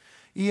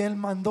 Y él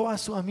mandó a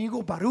su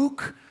amigo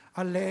Baruch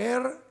a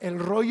leer el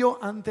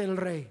rollo ante el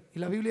rey. Y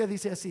la Biblia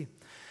dice así: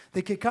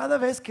 de que cada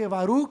vez que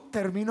Baruch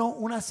terminó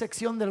una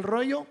sección del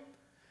rollo,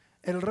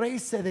 el rey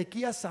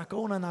Sedequías sacó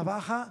una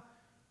navaja,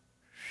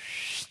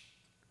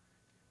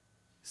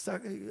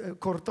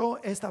 cortó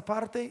esta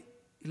parte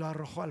y lo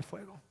arrojó al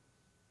fuego.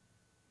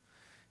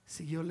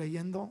 Siguió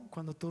leyendo.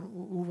 Cuando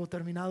hubo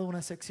terminado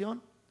una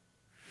sección,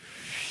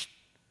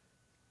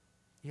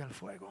 y al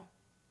fuego.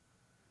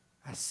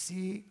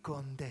 Así,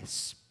 con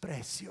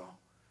desprecio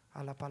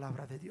a la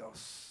palabra de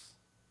Dios.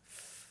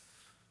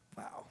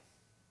 Wow.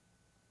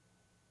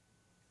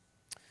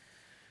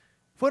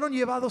 Fueron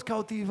llevados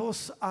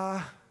cautivos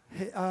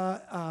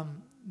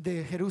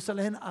de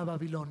Jerusalén a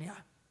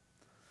Babilonia.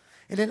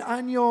 En el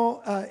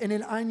año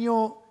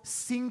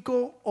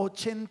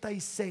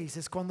 586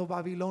 es cuando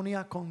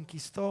Babilonia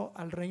conquistó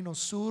al reino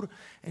sur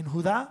en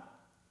Judá.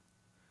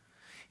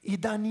 Y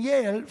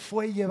Daniel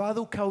fue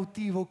llevado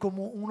cautivo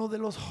como uno de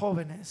los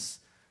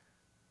jóvenes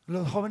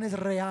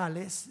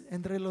reales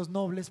entre los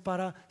nobles,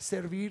 para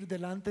servir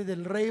delante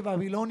del rey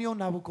babilonio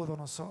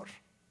Nabucodonosor.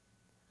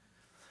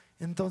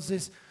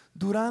 Entonces,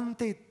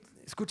 durante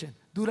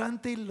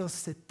los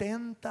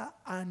 70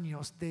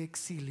 años de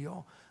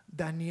exilio,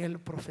 Daniel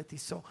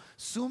profetizó.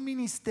 Su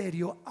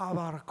ministerio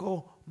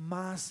abarcó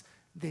más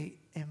de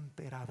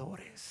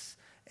emperadores.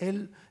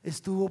 Él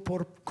estuvo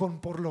con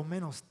por lo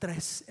menos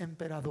 3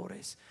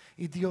 emperadores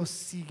y Dios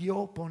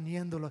siguió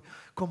poniéndolo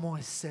como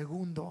el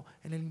segundo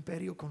en el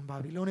imperio, con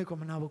Babilonia,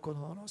 con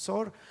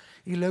Nabucodonosor,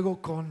 y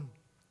luego con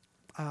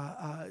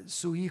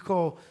su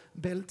hijo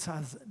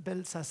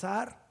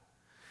Belsasar,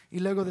 y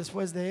luego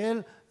después de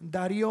él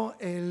Darío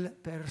el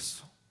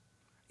persa.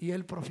 Y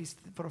él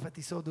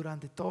profetizó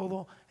durante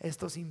todos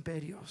estos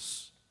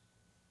imperios.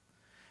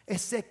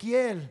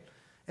 Ezequiel,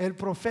 el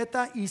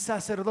profeta y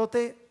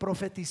sacerdote,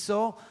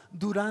 profetizó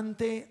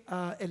durante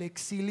el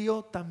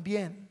exilio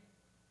también.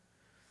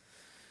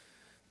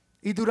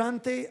 Y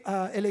durante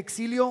el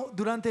exilio,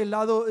 durante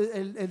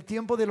el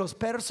tiempo de los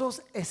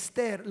persas,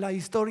 Esther, la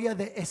historia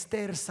de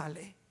Esther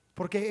sale,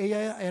 porque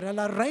ella era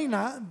la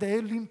reina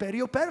del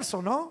imperio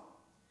persa, ¿no?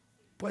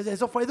 Pues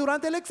eso fue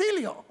durante el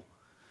exilio.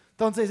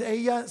 Entonces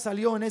ella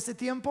salió en ese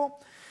tiempo.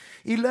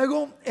 Y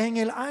luego en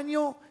el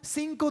año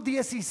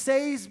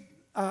 516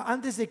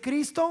 antes de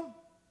Cristo,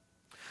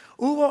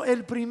 hubo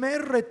el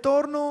primer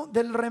retorno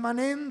del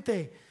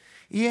remanente.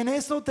 Y en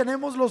eso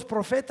tenemos los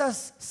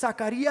profetas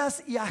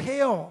Zacarías y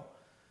Ageo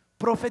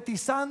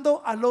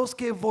profetizando a los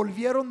que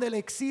volvieron del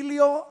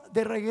exilio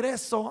de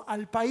regreso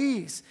al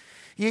país.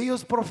 Y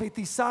ellos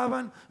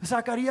profetizaban,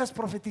 Zacarías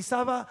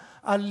profetizaba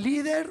al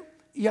líder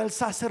y al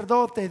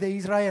sacerdote de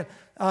Israel,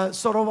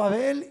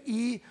 Zorobabel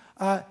y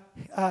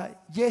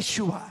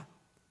Yeshua.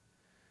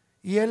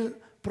 Y él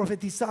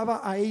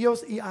profetizaba a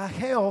ellos, y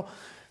Ageo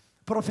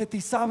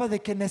profetizaba de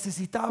que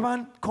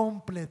necesitaban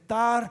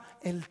completar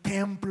el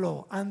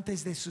templo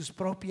antes de sus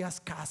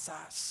propias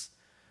casas.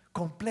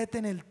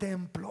 Completen el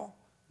templo,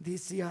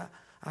 decía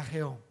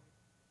Ageo.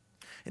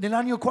 En el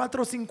año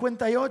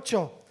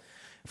 458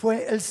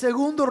 fue el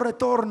segundo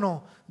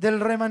retorno del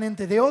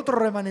remanente, de otro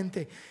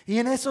remanente. Y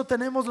en eso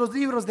tenemos los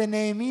libros de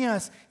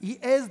Nehemías y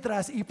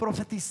Esdras, y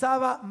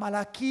profetizaba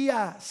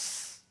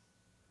Malaquías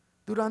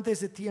durante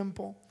ese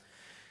tiempo.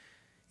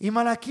 Y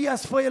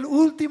Malaquías fue el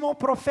último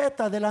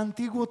profeta del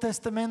Antiguo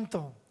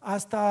Testamento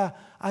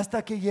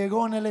hasta que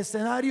llegó en el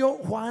escenario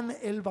Juan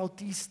el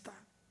Bautista.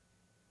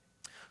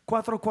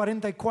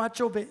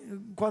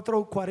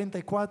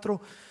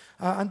 444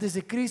 antes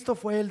de Cristo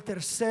fue el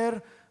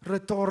tercer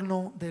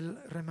retorno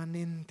del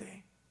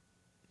remanente.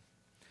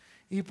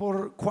 Y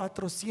por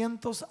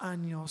 400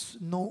 años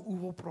no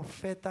hubo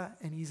profeta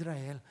en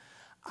Israel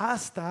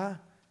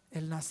hasta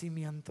el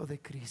nacimiento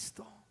de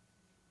Cristo.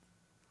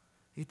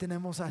 Y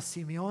tenemos a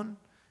Simeón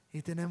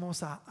y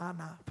tenemos a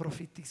Ana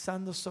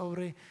profetizando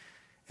sobre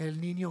el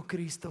niño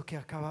Cristo que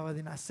acababa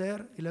de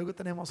nacer. Y luego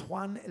tenemos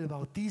Juan el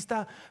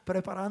Bautista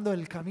preparando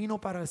el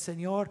camino para el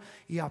Señor,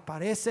 y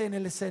aparece en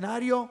el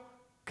escenario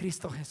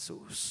Cristo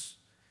Jesús.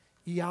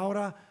 Y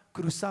ahora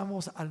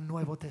cruzamos al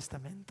Nuevo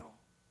Testamento.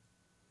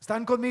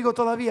 ¿Están conmigo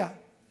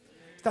todavía?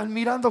 ¿Están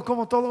mirando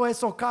cómo todo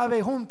eso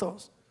cabe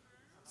juntos?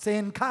 Se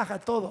encaja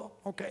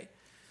todo. Ok.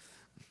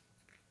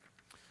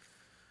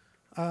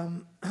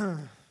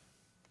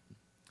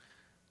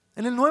 En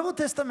el Nuevo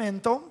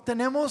Testamento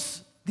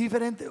tenemos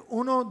diferentes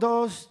 1,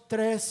 2,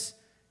 3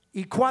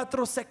 y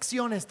 4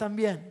 secciones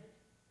también.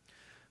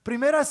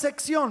 Primera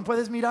sección,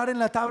 puedes mirar en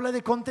la tabla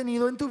de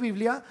contenido en tu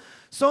Biblia,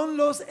 son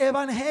los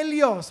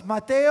evangelios: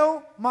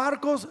 Mateo,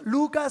 Marcos,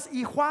 Lucas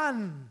y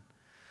Juan.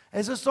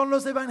 Esos son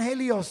los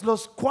evangelios.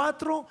 Los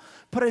 4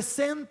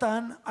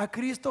 presentan a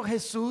Cristo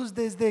Jesús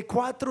desde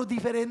 4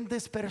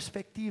 diferentes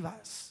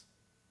perspectivas.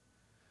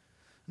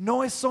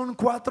 No son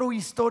 4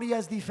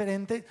 historias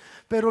diferentes,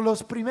 pero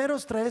los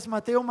primeros 3,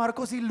 Mateo,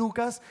 Marcos y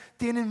Lucas,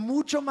 tienen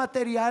mucho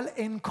material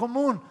en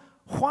común.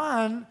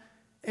 Juan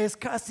es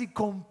casi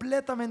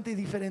completamente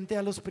diferente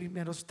a los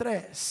primeros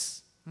 3.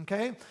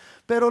 ¿Okay?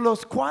 Pero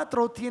los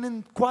 4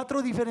 tienen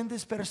 4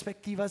 diferentes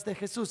perspectivas de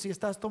Jesús. Si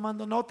estás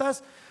tomando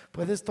notas,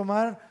 puedes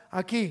tomar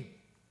aquí.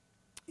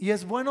 Y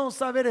es bueno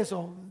saber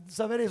eso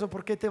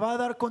porque te va a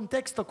dar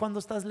contexto cuando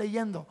estás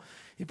leyendo,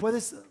 y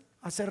puedes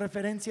hacer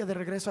referencia de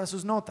regreso a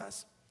sus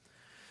notas.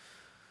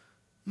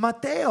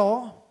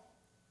 Mateo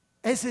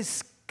es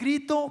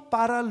escrito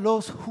para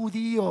los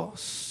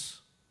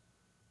judíos.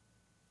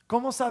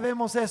 ¿Cómo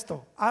sabemos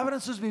esto?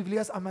 Abran sus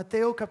Biblias a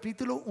Mateo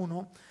capítulo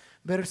 1,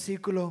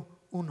 versículo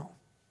 1.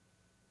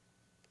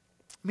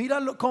 Mira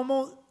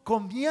cómo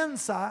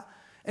comienza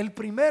el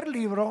primer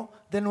libro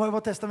del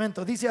Nuevo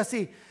Testamento. Dice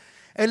así: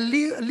 el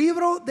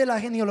libro de la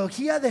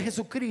genealogía de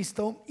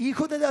Jesucristo,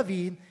 hijo de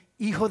David,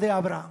 hijo de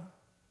Abraham.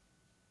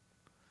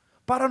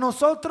 Para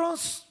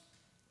nosotros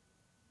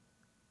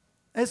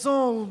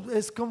eso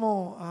es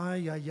como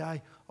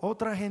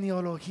otra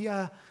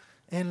genealogía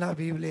en la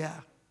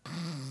Biblia.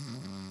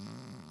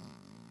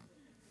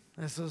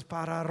 Eso es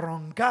para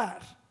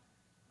roncar.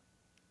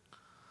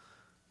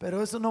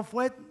 Pero eso no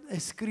fue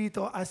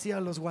escrito hacia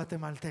los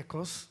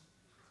guatemaltecos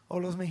o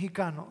los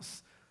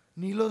mexicanos,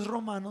 ni los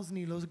romanos,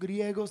 ni los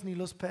griegos, ni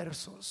los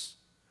persas.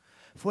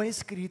 Fue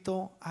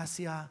escrito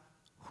hacia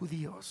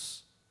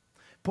judíos.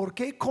 ¿Por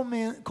qué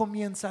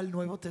comienza el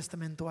Nuevo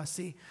Testamento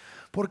así?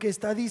 Porque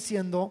está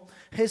diciendo: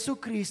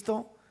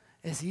 Jesucristo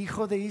es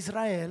hijo de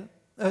Israel,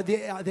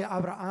 de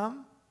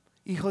Abraham,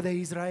 hijo de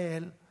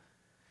Israel,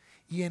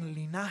 y en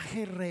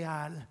linaje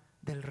real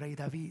del rey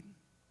David.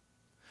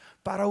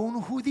 Para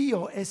un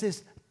judío eso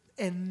es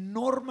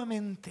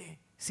enormemente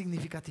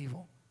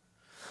significativo,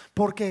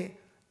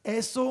 porque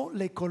eso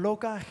le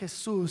coloca a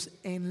Jesús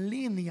en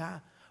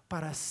línea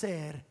para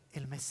ser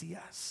el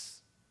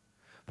Mesías.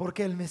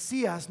 Porque el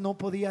Mesías no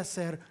podía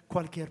ser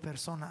cualquier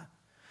persona,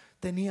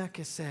 tenía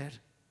que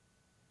ser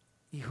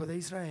hijo de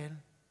Israel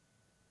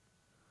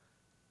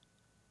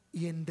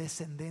y en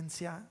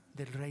descendencia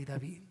del rey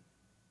David.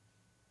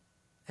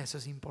 Eso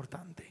es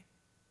importante.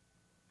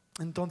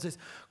 Entonces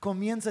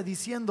comienza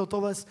diciendo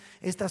todas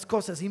estas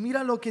cosas y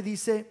mira lo que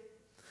dice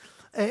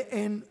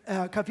en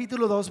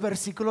capítulo 2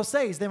 versículo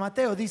 6 de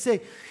Mateo.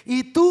 Dice: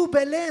 y tú,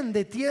 Belén,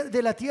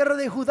 de la tierra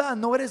de Judá,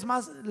 no eres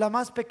la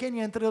más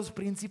pequeña entre los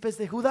príncipes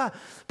de Judá,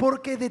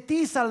 porque de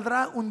ti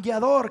saldrá un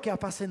guiador que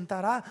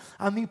apacentará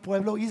a mi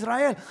pueblo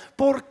Israel.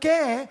 ¿Por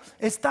qué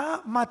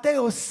está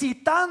Mateo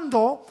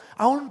citando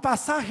a un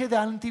pasaje del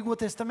Antiguo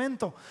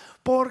Testamento?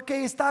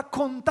 Porque está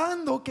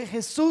contando que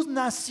Jesús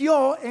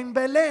nació en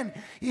Belén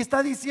y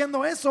está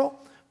diciendo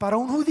eso para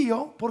un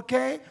judío. ¿Por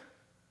qué?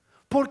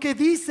 Porque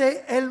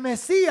dice el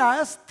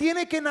Mesías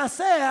tiene que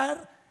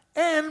nacer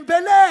en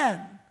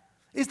Belén.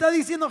 Está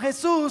diciendo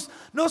Jesús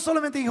no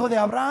solamente hijo de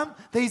Abraham,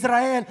 de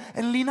Israel,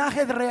 el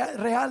linaje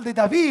real de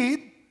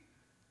David,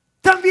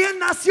 también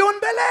nació en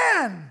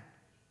Belén.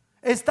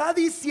 Está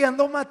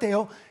diciendo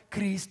Mateo,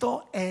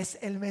 Cristo es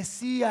el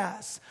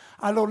Mesías.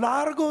 A lo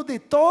largo de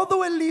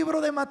todo el libro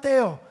de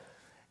Mateo,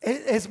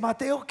 es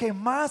Mateo que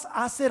más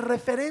hace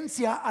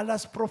referencia a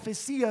las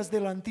profecías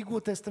del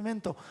Antiguo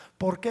Testamento.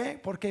 ¿Por qué?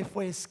 Porque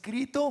fue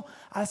escrito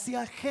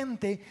hacia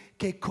gente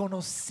que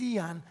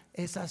conocían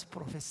esas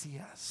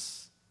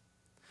profecías.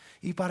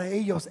 Y para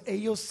ellos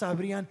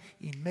sabrían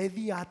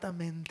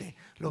inmediatamente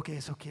lo que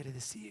eso quiere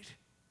decir.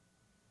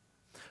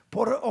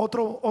 Por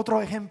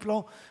otro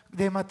ejemplo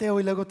de Mateo,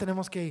 y luego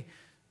tenemos que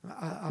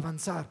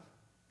avanzar.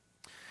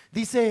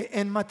 Dice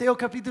en Mateo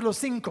capítulo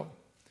 5: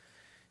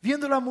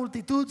 viendo la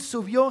multitud,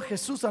 subió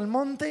Jesús al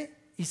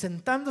monte, y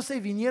sentándose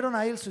vinieron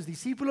a él sus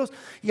discípulos,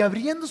 y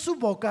abriendo su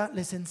boca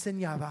les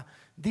enseñaba,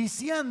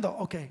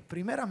 diciendo,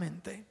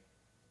 primeramente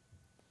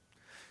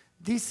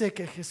dice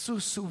que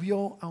Jesús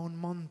subió a un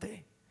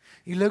monte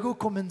y luego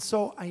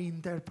comenzó a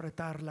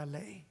interpretar la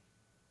ley.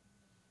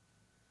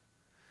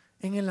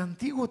 En el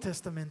Antiguo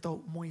Testamento,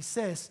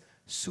 Moisés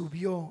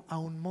subió a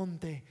un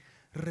monte,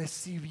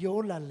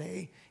 recibió la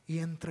ley y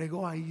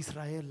entregó a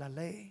Israel la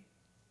ley.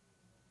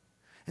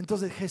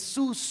 Entonces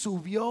Jesús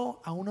subió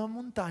a una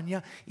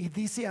montaña y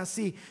dice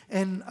así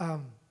en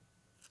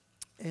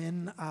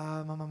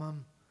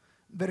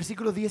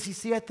versículo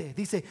 17,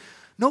 dice: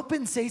 no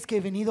penséis que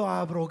he venido a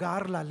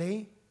abrogar la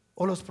ley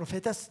o los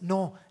profetas.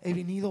 No he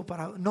venido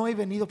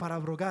para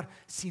abrogar,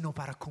 sino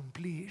para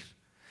cumplir.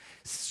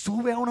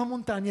 Sube a una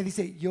montaña y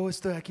dice: yo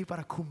estoy aquí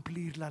para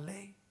cumplir la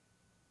ley.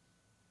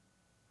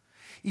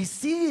 Y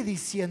sigue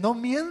diciendo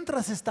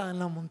mientras está en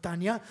la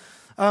montaña.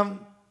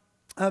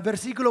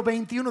 Versículo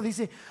 21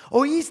 dice: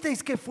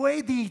 oísteis que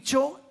fue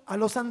dicho a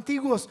los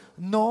antiguos,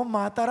 no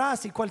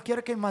matarás, y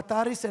cualquiera que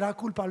matare será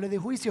culpable de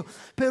juicio.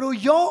 Pero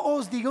yo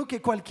os digo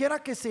que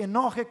cualquiera que se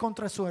enoje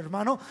contra su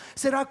hermano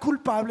será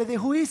culpable de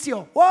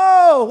juicio.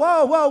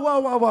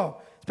 Wow.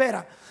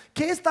 Espera,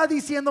 ¿qué está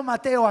diciendo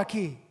Mateo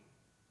aquí?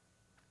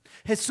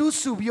 Jesús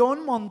subió a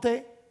un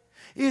monte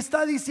y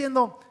está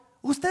diciendo: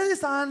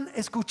 ustedes han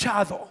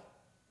escuchado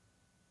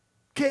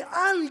que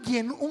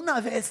alguien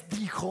una vez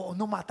dijo,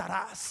 no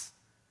matarás.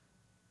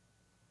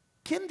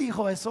 ¿Quién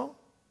dijo eso?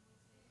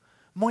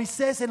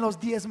 Moisés en los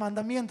 10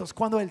 mandamientos,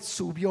 cuando él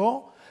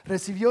subió,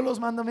 recibió los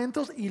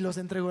mandamientos y los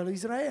entregó a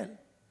Israel.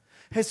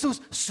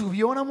 Jesús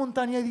subió a una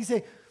montaña y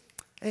dice: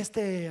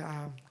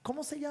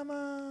 ¿cómo se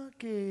llama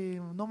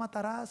que no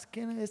matarás?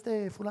 ¿Quién?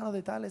 Fulano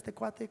de tal,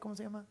 cuate, ¿cómo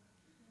se llama?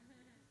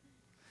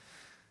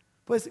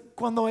 Pues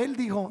cuando él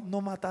dijo no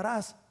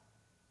matarás,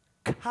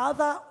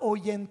 cada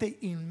oyente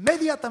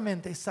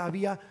inmediatamente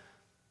sabía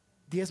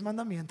 10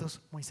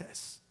 mandamientos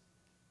Moisés.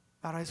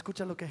 Ahora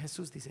escucha lo que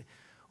Jesús dice: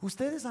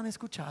 ustedes han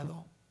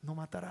escuchado, no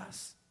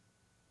matarás.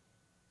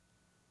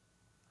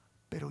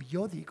 Pero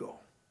yo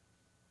digo,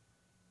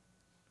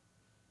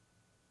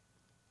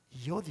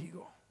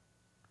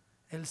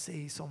 él se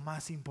hizo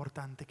más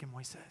importante que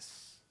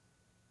Moisés.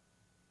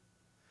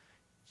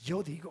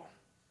 Yo digo,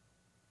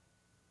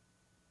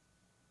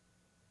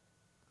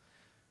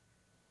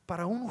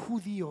 para un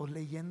judío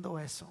leyendo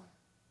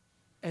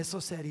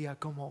eso sería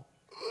como: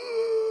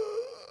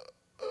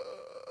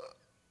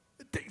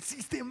 te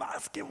hiciste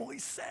más que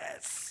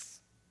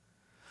Moisés.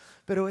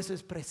 Pero eso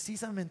es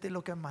precisamente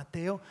lo que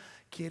Mateo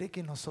quiere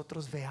que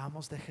nosotros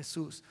veamos de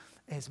Jesús.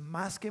 Es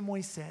más que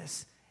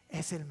Moisés,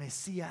 es el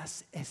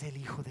Mesías, es el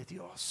Hijo de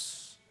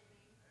Dios.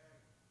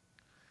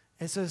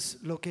 Eso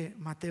es lo que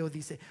Mateo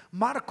dice.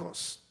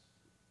 Marcos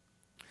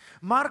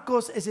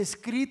es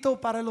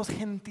escrito para los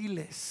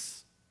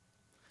gentiles.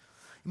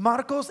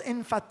 Marcos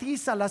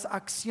enfatiza las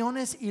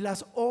acciones y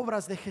las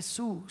obras de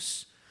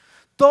Jesús.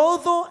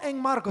 Todo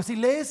en Marcos. Si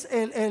lees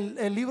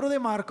el libro de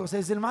Marcos,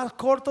 es el más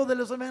corto de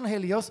los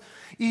evangelios,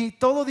 y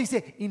todo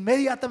dice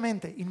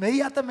inmediatamente,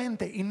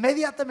 inmediatamente,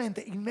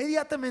 inmediatamente,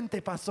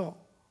 inmediatamente pasó.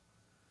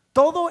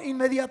 Todo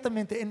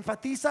inmediatamente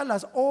enfatiza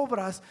las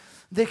obras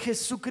de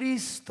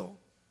Jesucristo.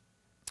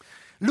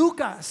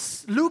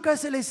 Lucas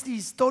es el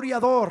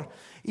historiador,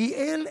 y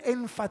él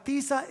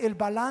enfatiza el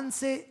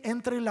balance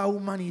entre la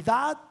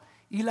humanidad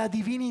y la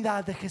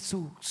divinidad de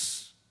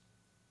Jesús.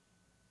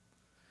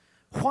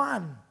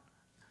 Juan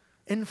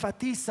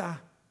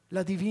enfatiza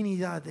la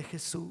divinidad de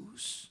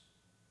Jesús.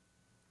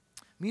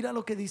 Mira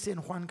lo que dice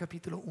en Juan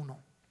capítulo 1.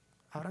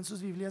 Abran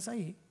sus Biblias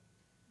ahí.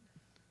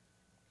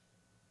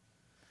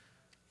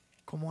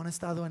 Como han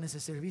estado en ese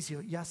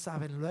servicio, ya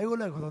saben luego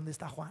dónde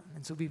está Juan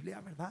en su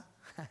Biblia, ¿verdad?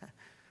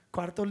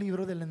 Cuarto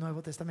libro del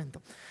Nuevo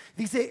Testamento.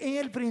 Dice: en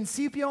el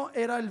principio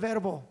era el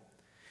verbo,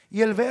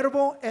 y el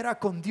verbo era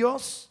con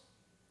Dios,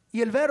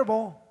 y el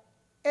verbo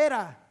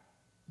era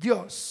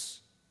Dios.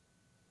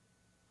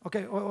 Ok,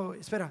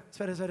 espera.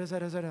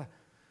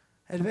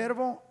 El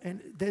verbo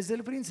desde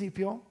el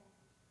principio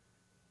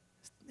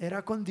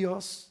era con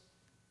Dios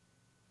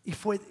y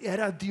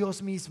era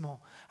Dios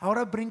mismo.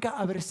 Ahora brinca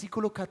a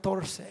versículo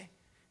 14.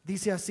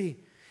 Dice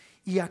así: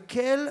 y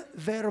aquel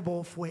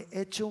verbo fue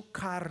hecho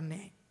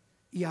carne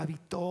y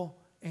habitó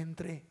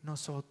entre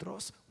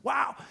nosotros.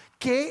 Wow,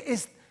 ¿qué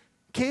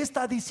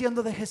está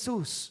diciendo de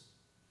Jesús?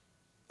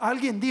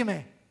 Alguien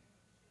dime.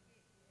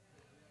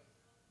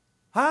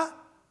 ¿Ah?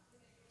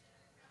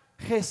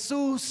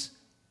 Jesús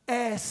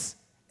es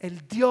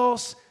el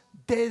Dios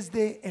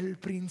desde el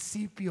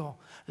principio.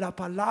 La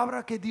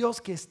palabra que Dios,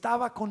 que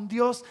estaba con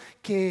Dios,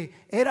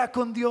 que era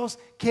con Dios,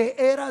 que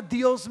era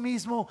Dios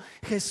mismo.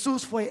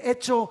 Jesús fue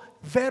hecho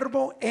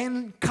verbo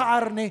en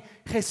carne.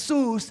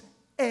 Jesús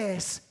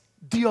es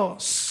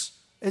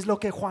Dios. Es lo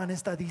que Juan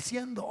está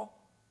diciendo.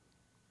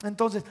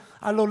 Entonces,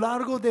 a lo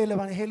largo del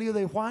Evangelio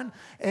de Juan,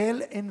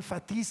 él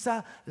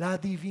enfatiza la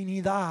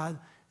divinidad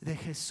de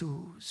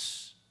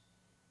Jesús.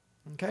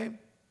 Okay.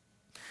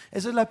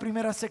 Esa es la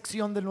primera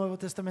sección del Nuevo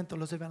Testamento,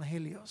 los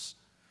evangelios.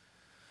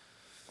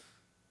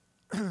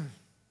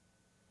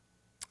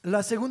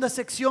 La segunda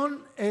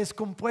sección es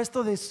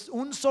compuesto de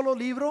un solo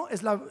libro,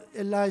 es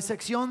la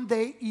sección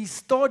de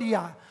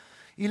historia,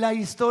 y la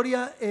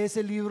historia es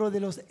el libro de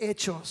los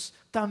Hechos,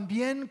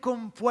 también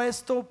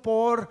compuesto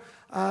por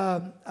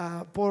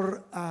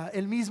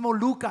el mismo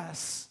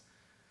Lucas.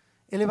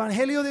 El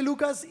Evangelio de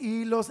Lucas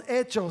y los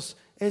Hechos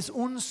es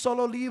un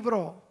solo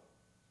libro.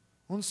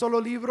 Un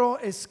solo libro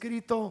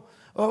escrito,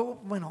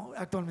 bueno,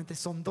 actualmente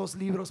son dos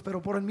libros,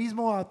 pero por el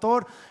mismo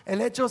autor.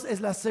 El Hechos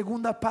es la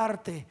segunda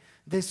parte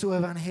de su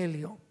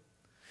evangelio.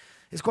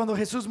 Es cuando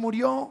Jesús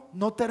murió,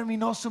 no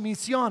terminó su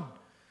misión,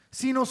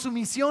 sino su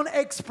misión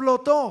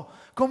explotó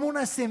como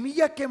una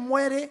semilla que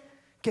muere,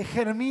 que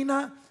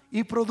germina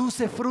y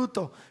produce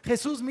fruto.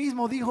 Jesús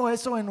mismo dijo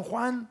eso en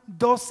Juan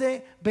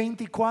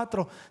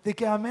 12:24, de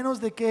que a menos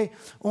de que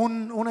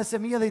una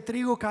semilla de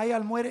trigo caiga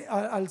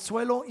al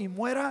suelo y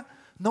muera,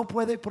 no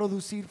puede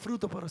producir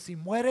fruto, pero si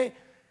muere,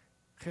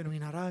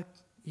 germinará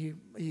y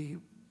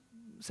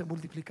se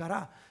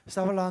multiplicará.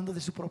 Estaba hablando de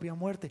su propia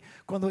muerte.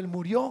 Cuando él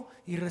murió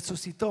y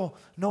resucitó,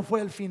 no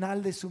fue el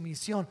final de su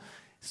misión,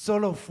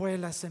 solo fue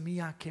la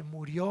semilla que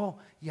murió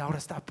y ahora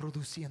está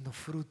produciendo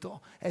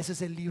fruto. Ese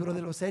es el libro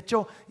de los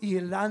Hechos y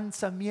el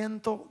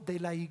lanzamiento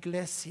de la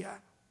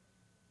iglesia.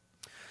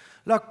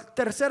 La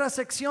tercera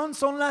sección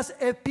son las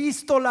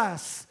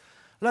epístolas.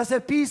 Las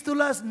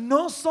epístolas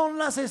no son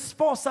las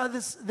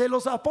esposas de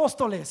los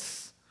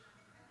apóstoles.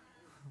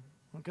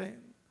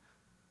 Okay.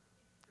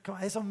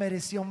 Eso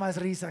mereció más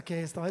risa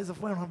que esto. Eso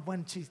fue un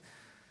buen chiste.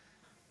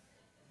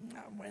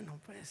 Bueno,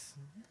 pues.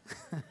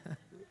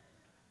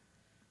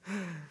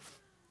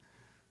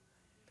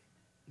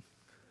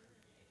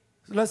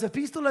 Las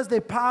epístolas de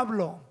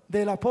Pablo,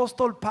 del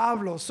apóstol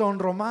Pablo, son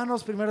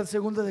Romanos, 1,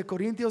 2 de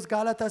Corintios,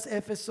 Gálatas,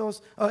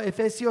 Efesios,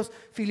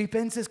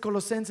 Filipenses,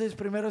 Colosenses,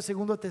 1,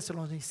 2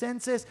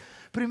 Tesalonicenses,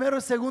 1,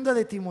 2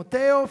 de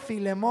Timoteo,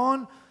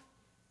 Filemón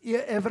y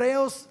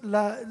Hebreos.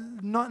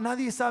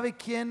 Nadie sabe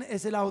quién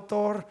es el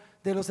autor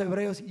de los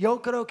Hebreos. Yo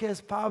creo que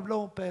es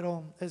Pablo,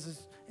 pero eso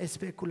es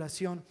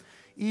especulación.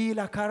 Y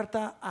la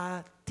carta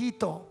a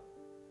Tito.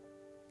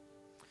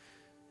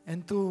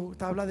 En tu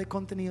tabla de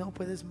contenido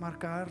puedes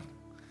marcar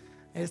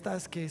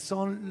estas que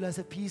son las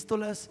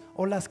epístolas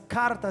o las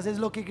cartas. Es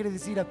lo que quiere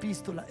decir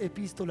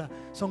epístola.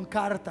 Son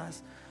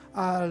cartas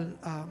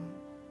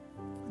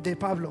de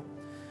Pablo.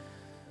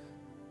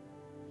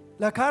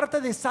 La carta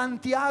de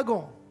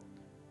Santiago.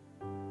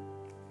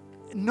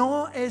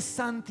 No es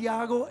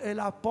Santiago el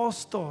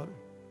apóstol,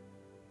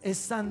 es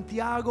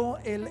Santiago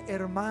el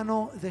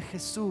hermano de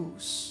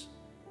Jesús.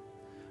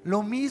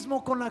 Lo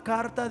mismo con la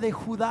carta de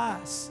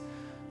Judas.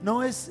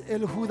 No es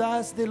el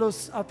Judas de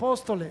los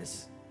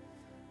apóstoles.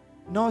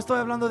 No estoy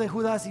hablando de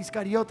Judas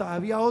Iscariota.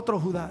 Había otro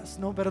Judas,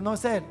 no, pero no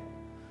es él.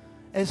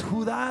 Es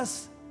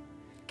Judas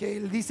que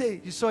él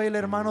dice: yo soy el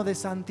hermano de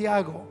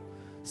Santiago.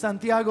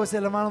 Santiago es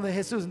el hermano de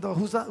Jesús.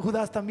 Entonces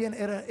Judas también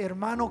era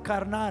hermano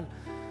carnal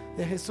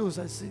de Jesús.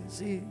 Así,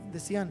 sí,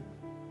 decían,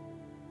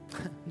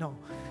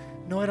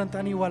 no eran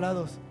tan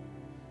igualados.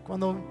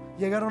 Cuando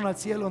llegaron al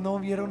cielo no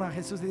vieron a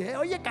Jesús y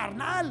dijeron, oye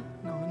carnal.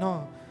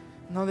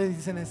 No le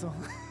dicen eso.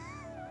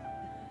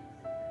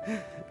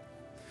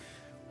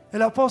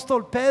 El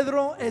apóstol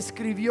Pedro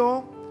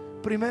escribió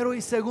primero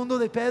y segundo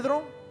de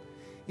Pedro,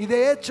 y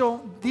de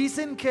hecho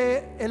dicen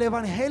que el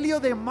evangelio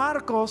de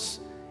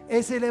Marcos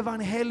es el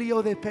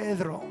evangelio de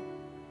Pedro,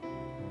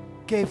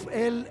 que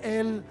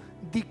él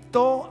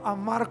dictó a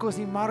Marcos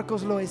y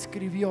Marcos lo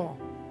escribió.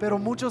 Pero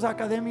muchos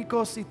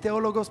académicos y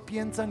teólogos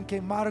piensan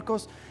que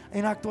Marcos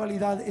en la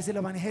actualidad es el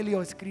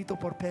evangelio escrito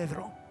por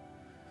Pedro.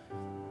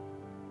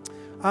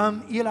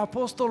 Y el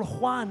apóstol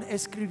Juan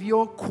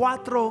escribió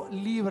 4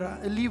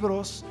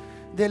 libros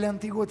del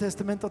Antiguo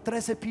Testamento,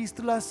 3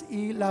 epístolas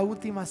y la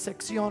última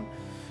sección,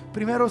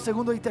 primero,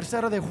 segundo y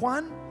tercero de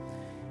Juan,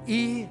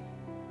 y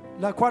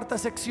la cuarta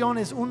sección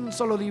es un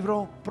solo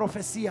libro,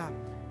 profecía,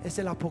 es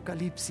el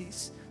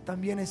Apocalipsis,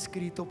 también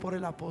escrito por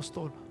el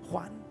apóstol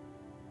Juan.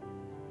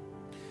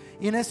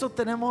 Y en eso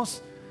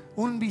tenemos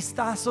un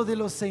vistazo de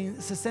los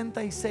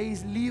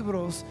 66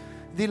 libros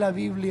de la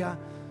Biblia,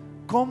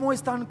 cómo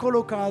están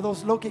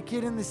colocados, lo que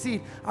quieren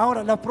decir.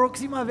 Ahora, la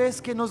próxima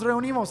vez que nos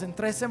reunimos en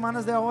 3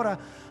 semanas de ahora,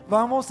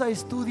 vamos a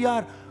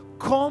estudiar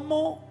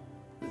cómo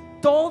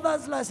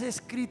todas las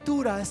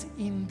escrituras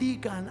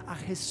indican a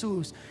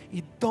Jesús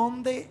y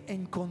dónde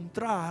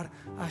encontrar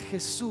a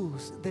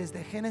Jesús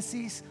desde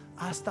Génesis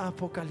hasta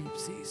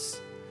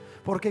Apocalipsis.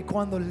 Porque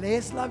cuando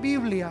lees la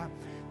Biblia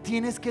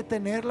tienes que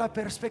tener la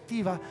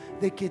perspectiva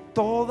de que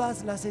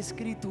todas las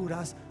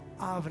escrituras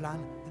hablan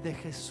de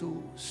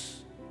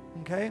Jesús.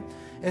 Okay.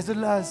 Esa es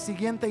la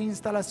siguiente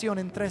instalación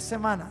en 3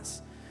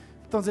 semanas.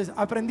 Entonces,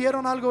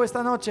 ¿aprendieron algo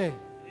esta noche?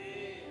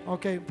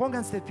 Ok,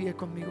 pónganse de pie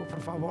conmigo, por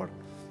favor.